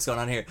like, what the fuck's going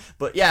on here?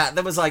 But yeah,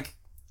 there was like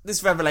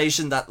this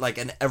revelation that like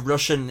a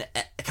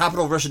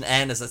capital Russian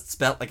N is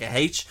spelt like a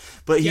H,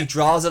 but he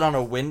draws it on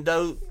a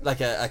window,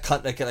 like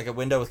a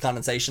window with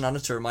condensation on it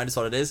to remind us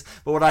what it is.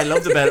 But what I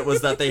loved about it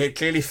was that they had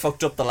clearly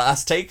fucked up the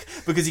last take,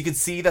 because you could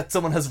see that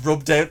someone has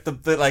rubbed out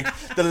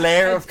the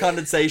layer of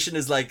condensation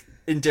is like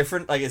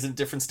indifferent, like is in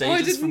different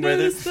stages didn't from where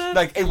notice that.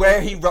 like where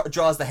he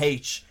draws the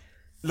H.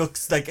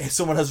 Looks like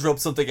someone has rubbed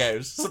something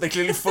out, so they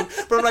clearly fuck.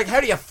 But I'm like,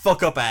 how do you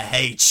fuck up a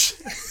H?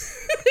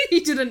 He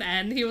did an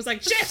N. He was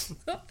like, shit!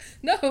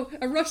 No,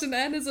 a Russian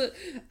N is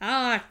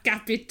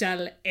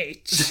capital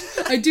H.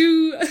 I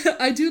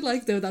do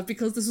like though that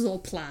because this was all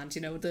planned,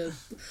 you know,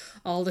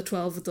 all the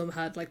 12 of them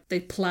had like, they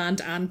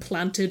planned and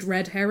planted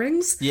red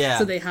herrings. Yeah.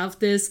 So they have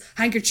this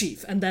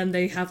handkerchief and then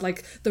they have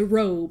like the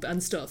robe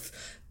and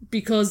stuff.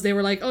 Because they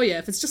were like, oh yeah,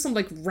 if it's just some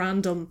like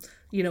random,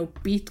 you know,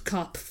 beat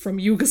cop from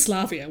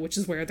Yugoslavia, which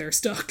is where they're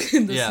stuck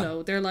in the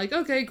snow, they're like,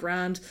 okay,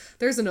 grand,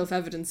 there's enough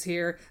evidence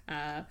here.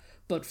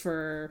 But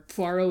for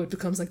Poirot, it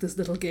becomes like this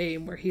little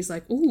game where he's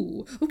like,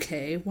 ooh,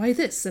 okay, why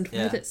this and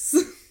why this?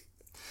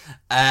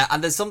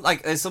 And there's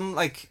some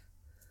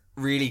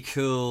really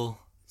cool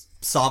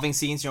solving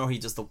scenes. You know, he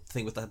does the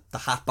thing with the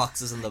hat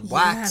boxes and the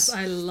wax. Yes,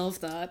 I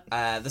love that.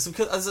 There's some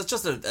cool. There's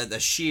just a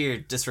sheer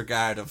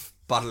disregard of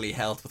bodily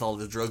health with all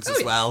the drugs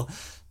as well.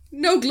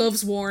 No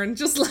gloves worn,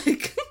 just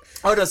like...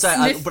 Oh no,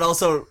 sorry, but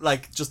also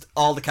like just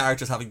all the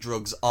characters having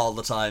drugs all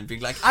the time,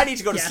 being like, I need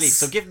to go to sleep,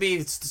 so give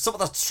me some of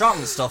the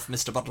strong stuff,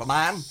 Mr. Butler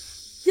Man.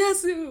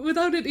 Yes,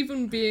 without it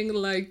even being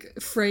like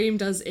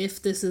framed as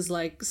if this is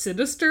like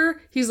sinister.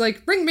 He's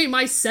like, bring me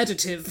my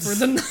sedative for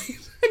the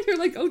night. And you're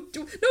like, oh,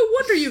 no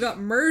wonder you got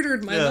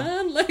murdered, my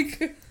man.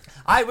 Like,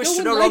 I wish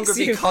to no one longer likes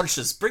be you.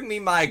 conscious. Bring me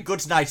my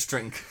good night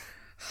drink.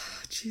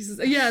 Jesus.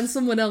 Yeah, and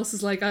someone else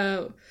is like,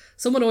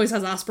 someone always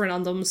has aspirin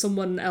on them.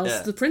 Someone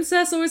else, the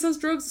princess always has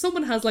drugs.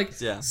 Someone has like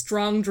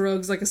strong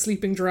drugs, like a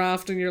sleeping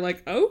draft, and you're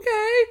like,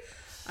 okay,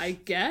 I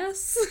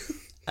guess.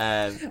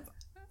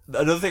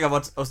 Another thing I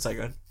want. Oh, sorry,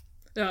 go ahead.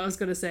 No, I was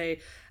gonna say,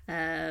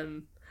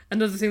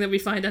 another thing that we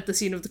find at the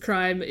scene of the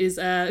crime is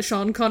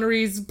Sean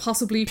Connery's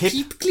possibly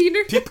peep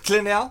cleaner. Peep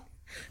cleaner.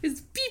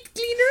 His peep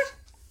cleaner.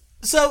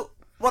 So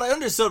what I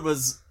understood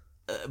was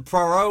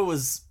Poirot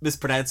was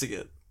mispronouncing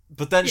it,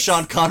 but then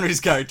Sean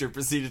Connery's character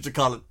proceeded to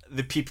call it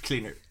the peep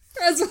cleaner.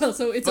 As well,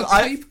 so it's But a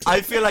pipe cleaner.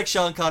 I feel like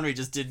Sean Connery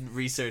just didn't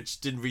read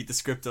the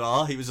script at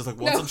all. He was just like,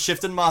 want some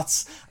shifting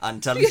mots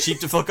and telling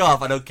sheep to fuck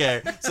off, I don't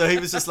care. So he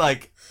was just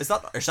like, is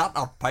that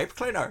not pipe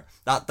cleaner?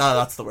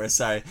 That's the word,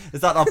 sorry.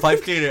 Is that not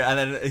pipe cleaner? And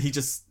then he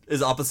just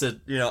is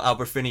opposite, you know,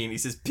 Albert Finney, and he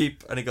says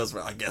peep, and he goes,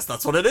 well, I guess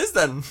that's what it is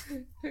then.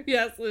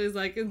 Yes, so he's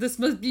like, this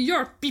must be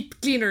your peep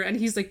cleaner, and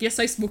he's like, yes,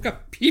 I smoke a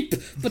peep,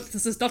 but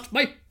this is not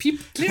my peep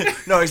cleaner.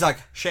 No, he's like,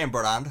 shame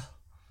brand.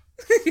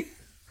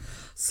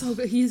 So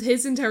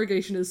his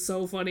interrogation is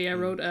so funny. I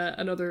wrote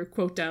another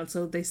quote down.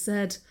 So they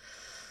said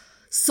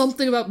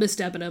something about Miss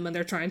Debenham, and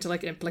they're trying to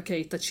like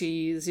implicate that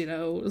she's, you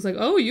know, it's like,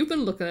 oh, you've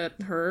been looking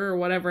at her or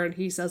whatever, and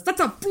he says, that's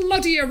a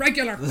bloody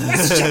irregular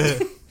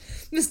question.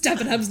 Miss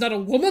Debenham's not a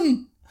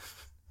woman.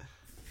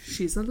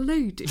 She's a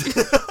lady. He's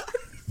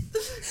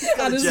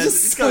got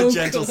a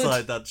gentle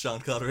side, that Sean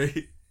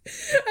Connery.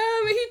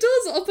 He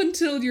does up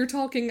until you're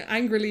talking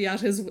angrily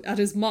at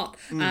his mop,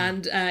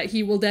 and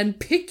he will then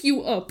pick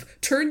you up,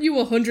 turn you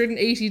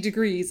 180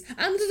 degrees,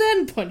 and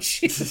then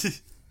punch you.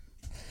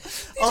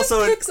 He Also,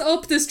 just picks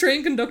up this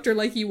train conductor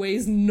like he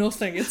weighs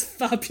nothing. It's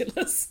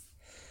fabulous.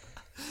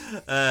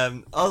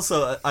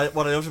 Also,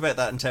 what I loved about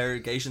that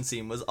interrogation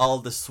scene was all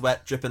the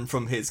sweat dripping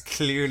from his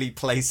clearly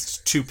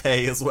placed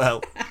toupee as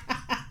well.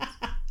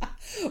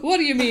 What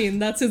do you mean?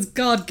 That's his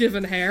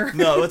God-given hair.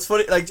 No, it's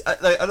funny. Like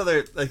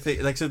another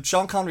thing, so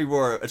Sean Connery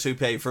wore a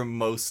toupee for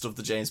most of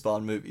the James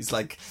Bond movies.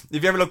 Like,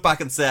 if you ever look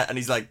back on set and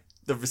he's like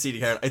the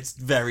receding hair, it's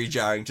very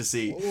jarring to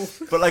see.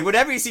 But like,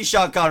 whenever you see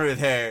Sean Connery with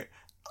hair,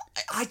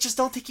 I just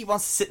don't think he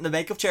wants to sit in the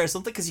makeup chair or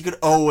something, because you could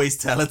always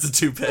tell it's a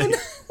toupee.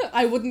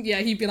 I wouldn't. Yeah,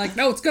 he'd be like,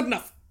 "No, it's good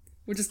enough.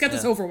 We'll just get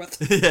this over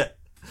with." Yeah.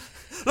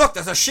 Look,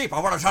 there's a sheep. I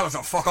want to tell it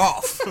to fuck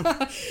off.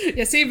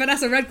 You see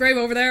Vanessa Redgrave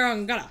over there?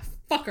 I'm gonna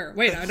fuck her.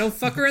 Wait, I don't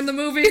fuck her in the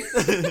movie.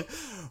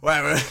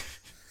 Well,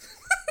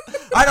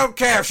 I don't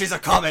care if she's a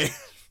commie.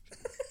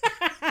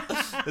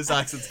 This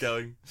accent's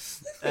going.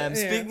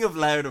 Speaking of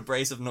loud,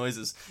 abrasive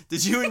noises,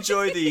 did you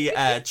enjoy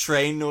the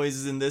train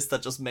noises in this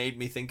that just made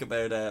me think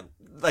about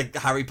like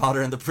Harry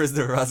Potter and the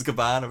Prisoner of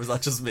Azkaban, or was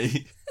that just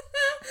me?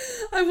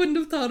 I wouldn't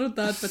have thought of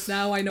that, but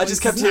now I know. I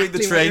just kept hearing the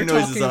train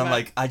noises, and I'm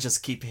like, I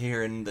just keep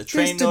hearing the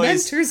train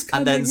noise,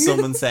 and then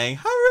someone saying,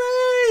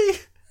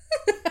 "Hooray!"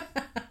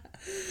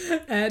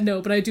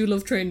 No, but I do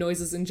love train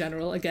noises in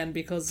general, again,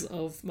 because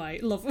of my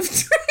love of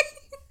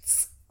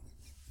trains.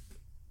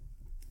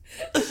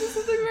 There's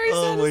something very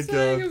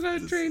satisfying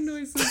about train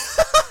noises.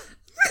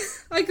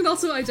 I can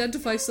also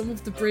identify some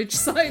of the bridge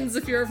signs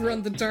if you're ever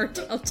on the Dart.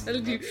 I'll tell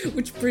you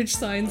which bridge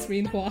signs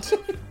mean what.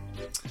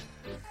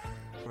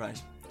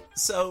 Right.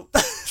 So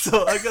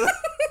I'm gonna...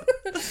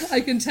 I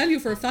can tell you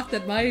for a fact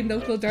that my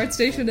local Dart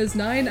station is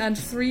 9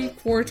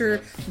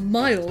 3/4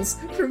 miles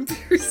from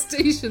Pierce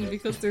Station,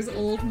 because there's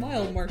old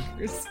mile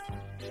markers.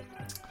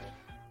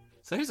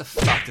 So here's a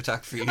fact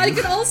attack for you. I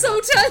can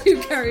also tell you,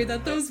 Carrie,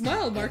 that those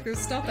mile markers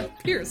stop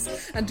at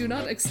Pierce and do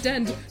not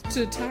extend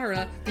to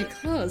Tara,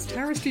 because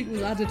Tara Street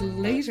was added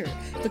later.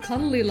 The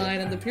Connolly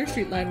line and the Pierce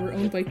Street line were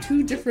owned by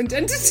two different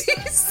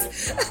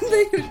entities, and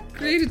they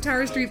created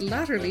Tara Street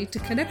laterally to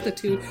connect the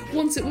two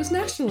once it was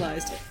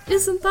nationalised.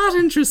 Isn't that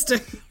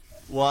interesting?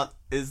 What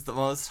is the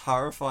most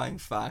horrifying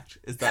fact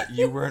is that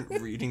you weren't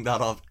reading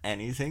that off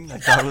anything.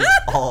 Like, that was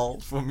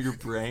all from your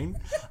brain.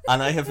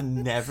 And I have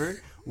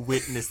never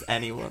witnessed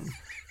anyone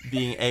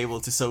being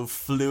able to so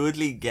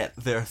fluidly get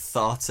their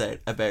thoughts out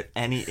about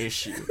any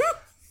issue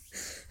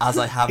as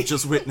I have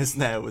just witnessed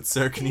now with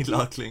Sir Kenny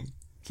Loughlin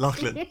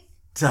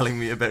telling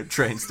me about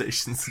train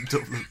stations in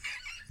Dublin.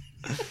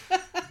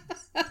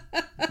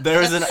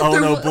 There is an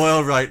Ono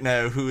Boyle right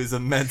now who is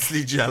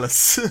immensely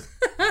jealous.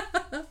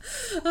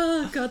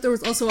 Oh god, there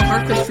was also a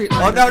Harcourt Street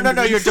line. Oh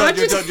no, you're done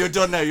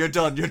now, you're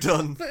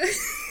done.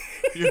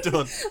 You're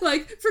done.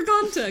 Like, for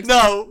context.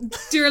 No.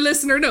 Dear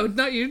listener, no,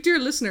 not you, dear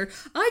listener.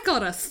 I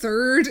got a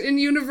 3rd in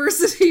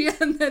university,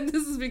 and then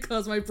this is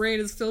because my brain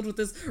is filled with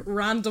this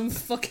random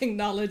fucking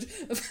knowledge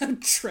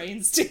about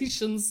train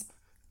stations.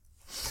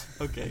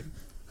 Okay.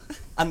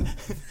 And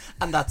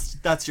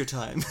that's your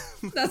time.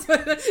 That's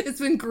why it's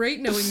been great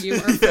knowing you.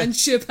 Our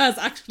friendship has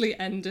actually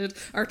ended.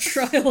 Our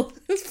trial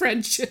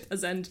friendship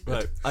has ended.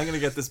 Right, I'm gonna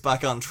get this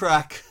back on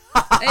track.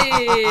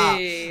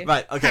 Hey.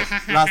 Right, okay.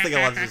 Last thing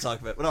I wanted to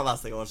talk about. Well, not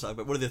last thing I wanted to talk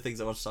about. One of the things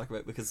I want to talk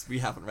about, because we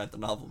haven't read the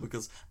novel,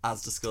 because,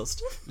 as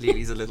discussed,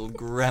 Lily's a little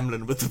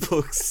gremlin with the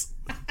books.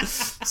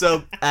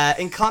 So,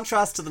 in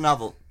contrast to the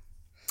novel,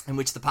 in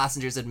which the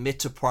passengers admit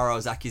to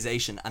Poirot's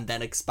accusation and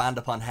then expand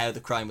upon how the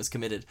crime was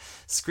committed,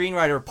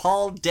 screenwriter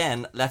Paul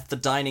Den left the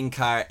dining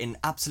car in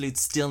absolute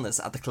stillness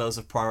at the close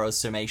of Poirot's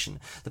summation.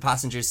 The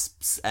passengers'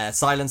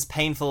 silence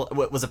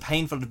was a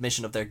painful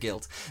admission of their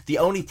guilt. The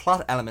only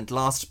plot element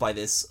lost by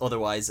this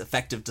otherwise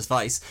effective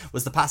device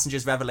was the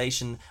passengers'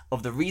 revelation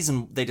of the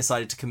reason they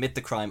decided to commit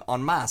the crime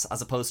en masse,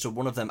 as opposed to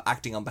one of them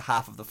acting on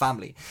behalf of the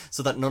family,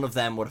 so that none of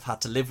them would have had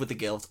to live with the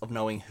guilt of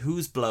knowing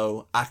whose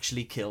blow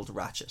actually killed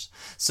Ratchet.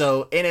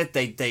 So in it,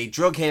 they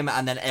drug him,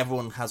 and then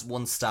everyone has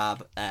one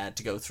stab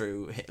to go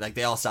through. Like,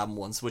 they all stab him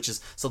once, which is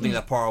something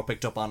that Poirot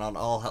picked up on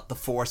all the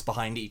force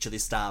behind each of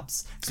these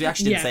stabs, because we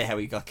actually didn't say how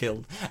he got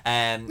killed.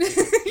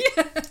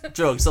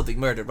 Drugged, something,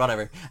 murdered,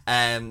 whatever.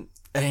 And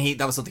that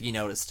was something he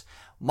noticed.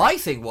 My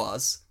thing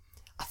was,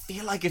 I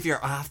feel like if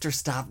you're after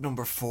stab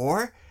number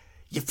 4,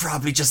 you're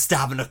probably just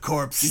stabbing a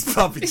corpse. He's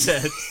probably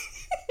dead.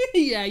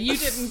 Yeah, you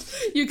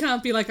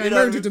can't be like, I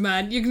murdered a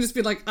man. You can just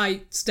be like,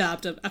 I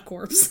stabbed a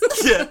corpse.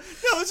 Yeah.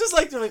 No, it's just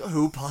like, they're like,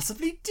 who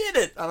possibly did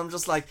it? And I'm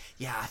just like,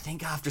 yeah, I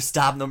think after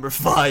stab number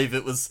 5,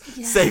 it was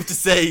safe to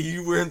say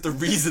you weren't the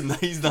reason that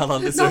he's not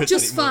on this earth anymore. Not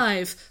just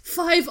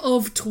 5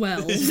 of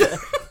 12. Yeah.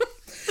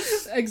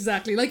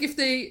 Exactly. Like, if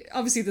they,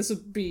 obviously this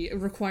would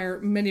require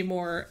many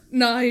more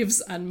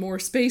knives and more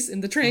space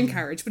in the train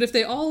carriage, but if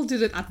they all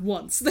did it at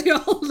once, they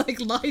all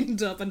like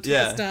lined up and took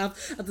a stab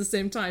at the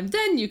same time,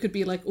 then you could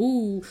be like,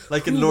 ooh,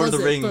 like in Lord of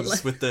the Rings,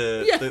 like, with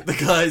the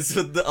guys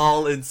with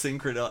all in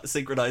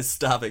synchronized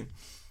stabbing.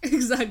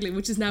 Exactly,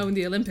 which is now in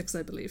the Olympics,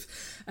 I believe.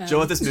 Do you know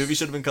what this movie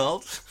should have been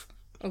called?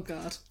 Oh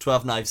God.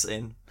 12 Knives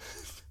In.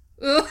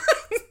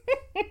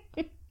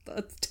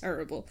 That's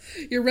terrible.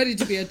 You're ready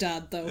to be a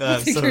dad, though. I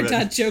think so your ready.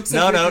 dad jokes.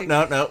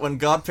 No. When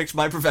God picked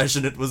my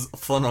profession, it was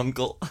fun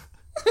uncle.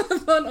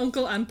 Fun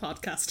uncle and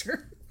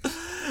podcaster.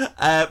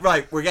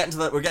 Right, we're getting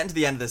to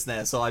the end of this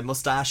now, so I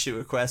must ask you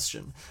a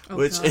question. Oh,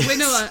 which God. is, Wait,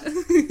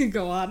 no,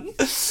 go on.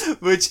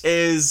 Which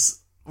is,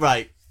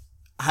 right,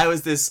 how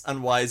is this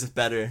and why is it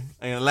better?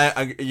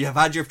 You have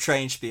had your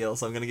train spiel,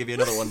 so I'm going to give you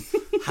another one.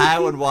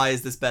 How and why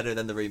is this better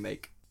than the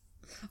remake?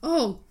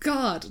 Oh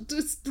God,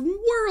 it's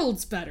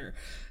worlds better.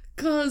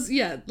 Cause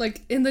yeah,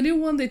 like in the new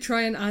one they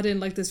try and add in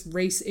like this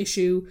race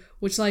issue,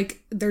 which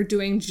like they're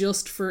doing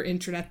just for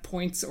internet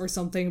points or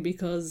something,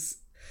 because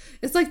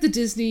it's like the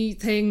Disney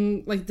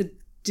thing, like the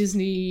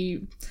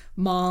Disney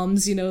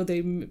moms, you know,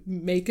 they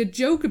make a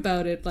joke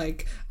about it,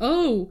 like,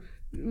 oh,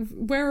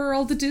 where are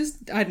all the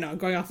I don't know, I'm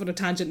going off on a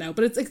tangent now,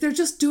 but it's like they're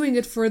just doing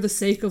it for the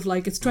sake of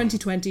like, it's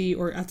 2020,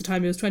 or at the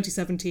time it was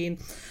 2017.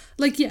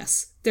 Like,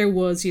 yes, there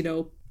was, you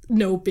know,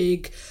 no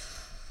big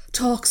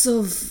talks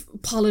of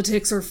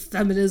politics or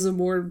feminism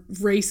or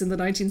race in the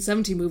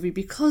 1970 movie,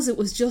 because it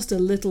was just a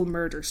little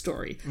murder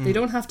story. They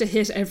don't have to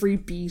hit every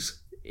beat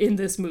in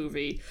this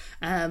movie.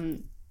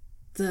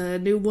 The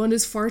new one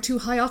is far too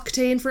high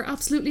octane for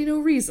absolutely no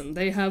reason.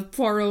 They have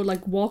Poirot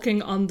like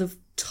walking on the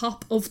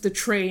top of the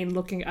train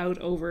looking out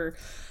over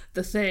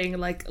the thing.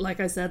 Like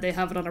I said, they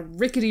have it on a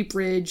rickety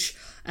bridge.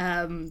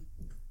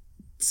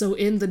 So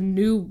in the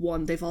new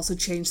one, they've also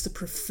changed the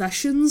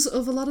professions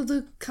of a lot of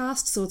the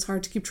cast, so it's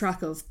hard to keep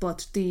track of.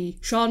 But the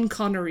Sean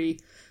Connery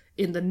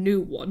in the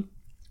new one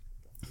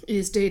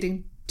is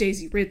dating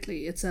Daisy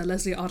Ridley. It's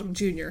Leslie Odom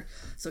Jr.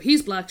 So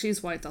he's black,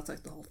 she's white, that's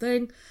like the whole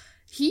thing.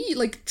 He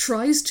like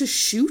tries to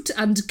shoot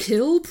and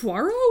kill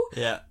Poirot.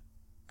 Yeah.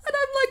 And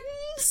I'm like,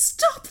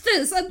 stop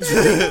this! And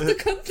then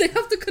they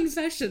have the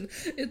confession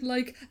in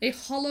like a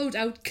hollowed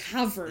out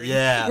cavern,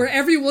 where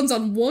everyone's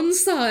on one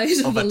side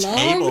of a long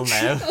table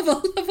now.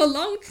 of a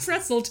long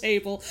trestle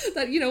table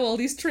that, you know, all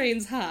these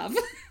trains have.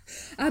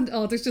 And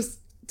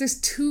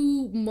there's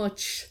too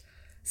much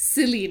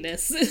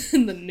silliness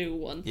in the new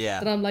one. Yeah.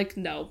 That I'm like,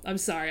 no, I'm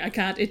sorry, I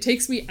can't. It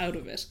takes me out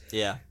of it.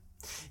 Yeah.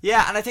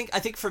 Yeah, and I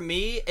think for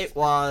me it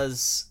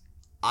was,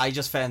 I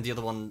just found the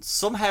other one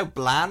somehow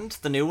bland.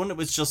 The new one, it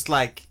was just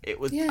like,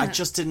 I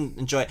just didn't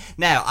enjoy it.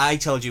 Now, I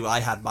told you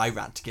I had my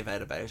rant to give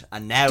out about it,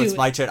 and now it's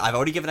my turn. I've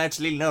already given out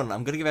to Lily Nolan.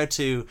 I'm going to give out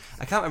to,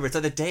 I can't remember, it's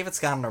either David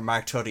Scanlon or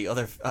Mark Tuddy,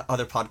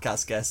 other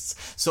podcast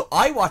guests. So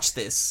I watched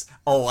this.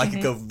 Oh, I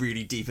could go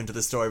really deep into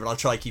the story, but I'll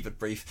try to keep it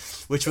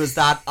brief. Which was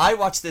that I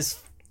watched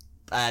this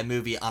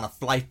movie on a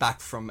flight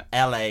back from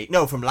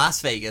from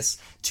Las Vegas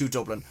to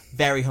Dublin.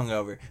 Very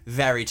hungover,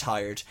 very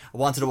tired. I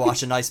wanted to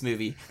watch a nice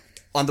movie.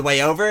 On the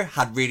way over,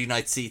 had really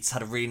nice seats,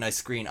 had a really nice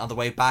screen. On the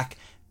way back,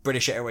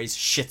 British Airways,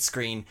 shit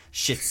screen,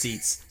 shit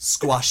seats,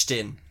 squashed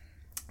in.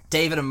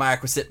 David and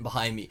Mark were sitting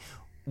behind me.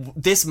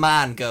 This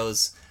man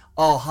goes,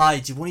 oh, hi,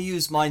 do you want to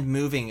use Mind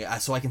Moving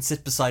so I can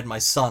sit beside my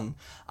son?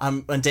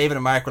 And David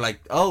and Mark were like,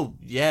 oh,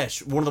 yeah.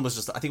 One of them was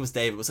just, I think it was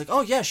David, was like,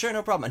 oh, yeah, sure,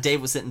 no problem. And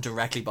David was sitting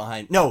directly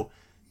behind. No.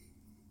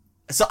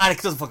 So, and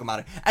it doesn't fucking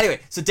matter.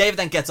 Anyway, so David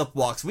then gets up,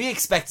 walks. We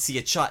expect to see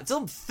a child.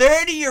 Some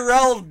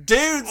 30-year-old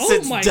dude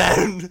sits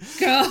down.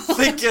 God.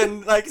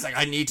 Thinking, like, he's like,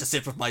 I need to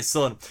sit with my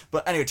son.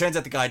 But anyway, turns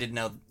out the guy didn't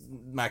know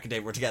Mark and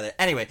David were together.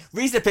 Anyway,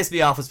 reason it pissed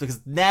me off was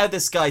because now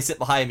this guy sitting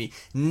behind me,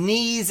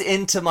 knees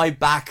into my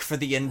back for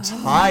the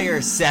entire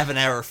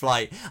 7-hour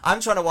flight.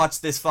 I'm trying to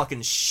watch this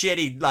fucking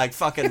shitty, like,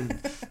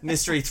 fucking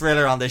mystery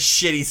thriller on this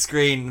shitty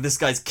screen. This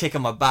guy's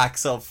kicking my back,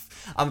 so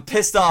I'm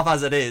pissed off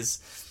as it is.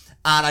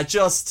 And I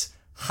just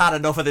had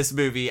enough of this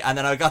movie, and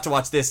then I got to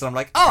watch this, and I'm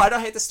like, oh, I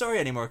don't hate the story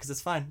anymore because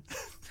it's fine.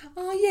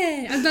 Oh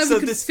yeah, I'm glad we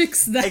could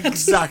fix that.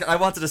 Exactly. I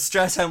wanted to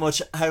stress how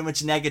much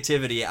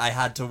negativity I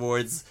had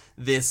towards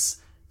this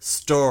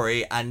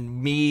story,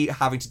 and me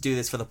having to do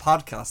this for the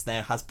podcast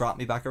now has brought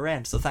me back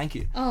around. So thank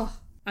you. Oh,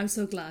 I'm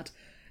so glad.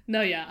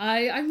 No, yeah,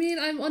 I mean,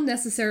 I'm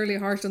unnecessarily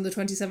harsh on the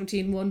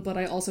 2017 one, but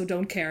I also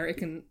don't care.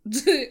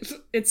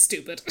 It's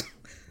stupid.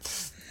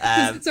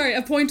 Sorry,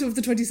 a point of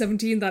the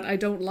 2017 that I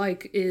don't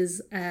like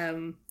is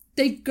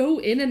they go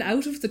in and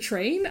out of the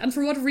train, and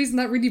for whatever reason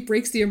that really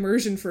breaks the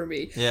immersion for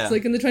me. Yeah. So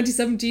like in the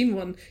 2017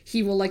 one,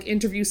 he will like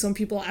interview some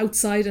people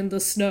outside in the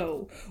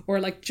snow,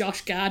 or like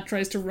Josh Gad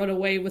tries to run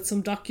away with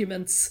some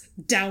documents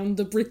down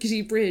the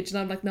rickety bridge, and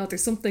I'm like, no,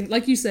 there's something,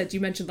 like you said,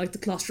 you mentioned like the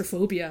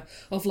claustrophobia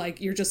of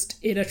like you're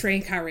just in a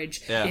train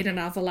carriage in an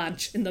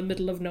avalanche in the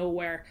middle of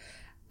nowhere,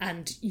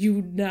 and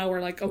you now are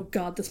like, oh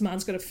god, this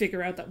man's gonna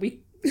figure out that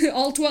we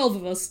all 12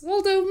 of us,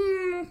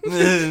 although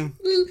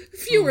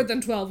fewer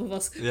than 12 of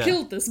us,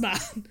 killed this man.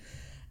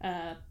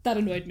 That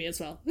annoyed me as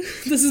well.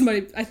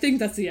 I think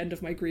that's the end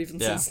of my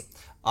grievances. Yeah.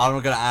 All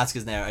I'm going to ask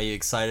is now, are you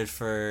excited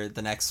for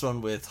the next one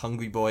with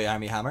Hungry Boy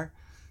Army Hammer?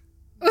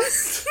 I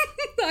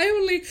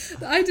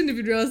didn't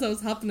even realize that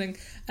was happening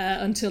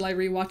until I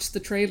rewatched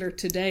the trailer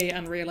today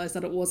and realized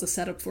that it was a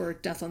setup for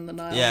Death on the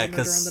Nile. Yeah,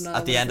 because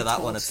at the end of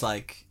that one, it's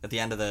like, at the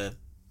end of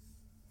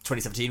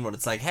 2017 one.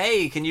 It's like,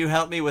 hey, can you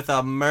help me with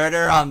a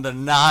murder on the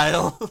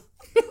Nile?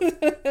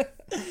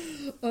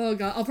 Oh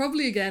god, I'll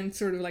probably again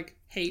sort of like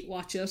hate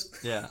watch it.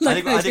 Yeah,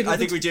 Like, I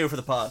think we do for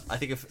the pod. I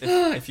think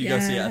if you go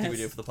see it, I think we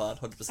do for the pod,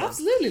 100%.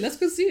 Absolutely, let's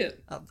go see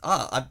it.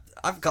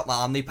 I've got my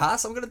Omni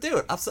Pass. I'm gonna do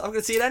it. I'm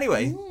gonna see it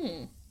anyway.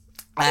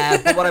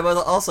 But what I will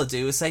also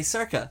do is say,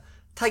 Circa,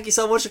 thank you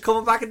so much for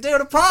coming back and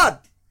doing a pod.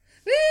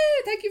 Woo,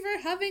 thank you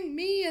for having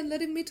me and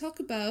letting me talk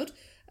about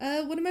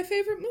one of my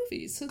favorite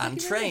movies. So thank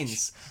And you very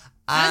trains. much.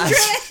 And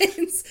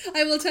trains.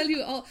 I will tell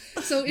you all.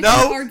 So if you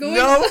No, are going,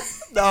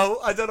 no,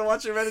 I don't know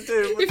what you're meant to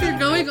do. if you're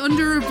going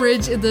under a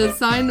bridge, the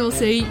sign will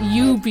say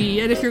UB,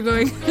 and if you're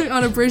going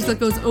on a bridge that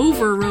goes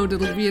over a road,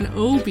 it'll be an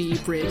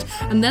OB bridge,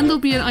 and then there'll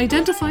be an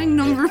identifying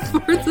number for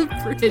the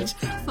bridge,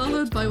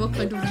 followed by what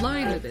kind of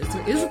line it is. So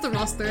is it the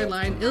Rosslare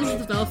line? Is it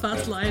the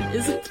Belfast line?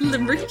 Is it the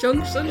Limerick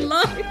Junction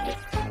line?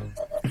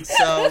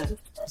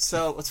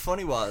 So what's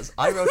funny was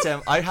I wrote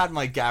down, I had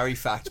my Gary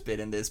fact bit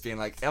in this being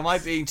like, am I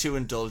being too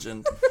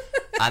indulgent?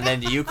 And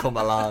then you come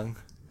along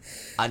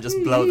and just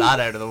blow that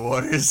out of the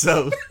water,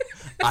 so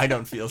I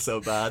don't feel so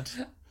bad.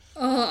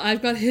 Oh,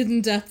 I've got hidden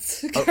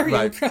depths. Gary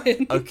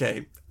O'Brien.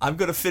 Okay, I'm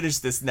gonna finish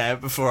this now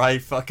before I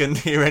fucking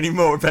hear any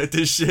more about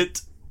this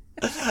shit.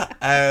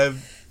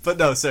 But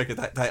no,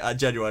 Circa, I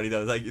genuinely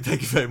though, thank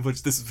you very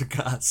much. This has been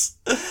gas.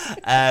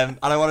 And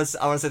I want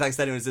to say thanks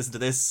to anyone who's listened to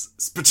this,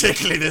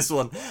 particularly this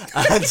one,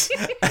 and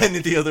any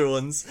of the other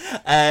ones.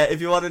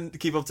 If you want to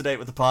keep up to date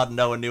with the pod and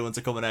know when new ones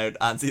are coming out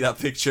and see that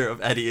picture of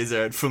Eddie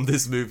Izzard from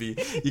this movie,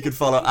 you can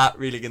follow at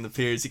Reeling in the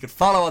Piers. You can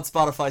follow on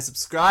Spotify,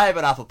 subscribe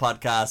on Apple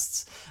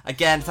Podcasts.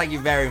 Again, thank you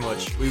very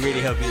much. We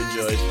really hope you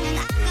enjoyed.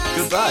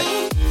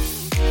 Goodbye.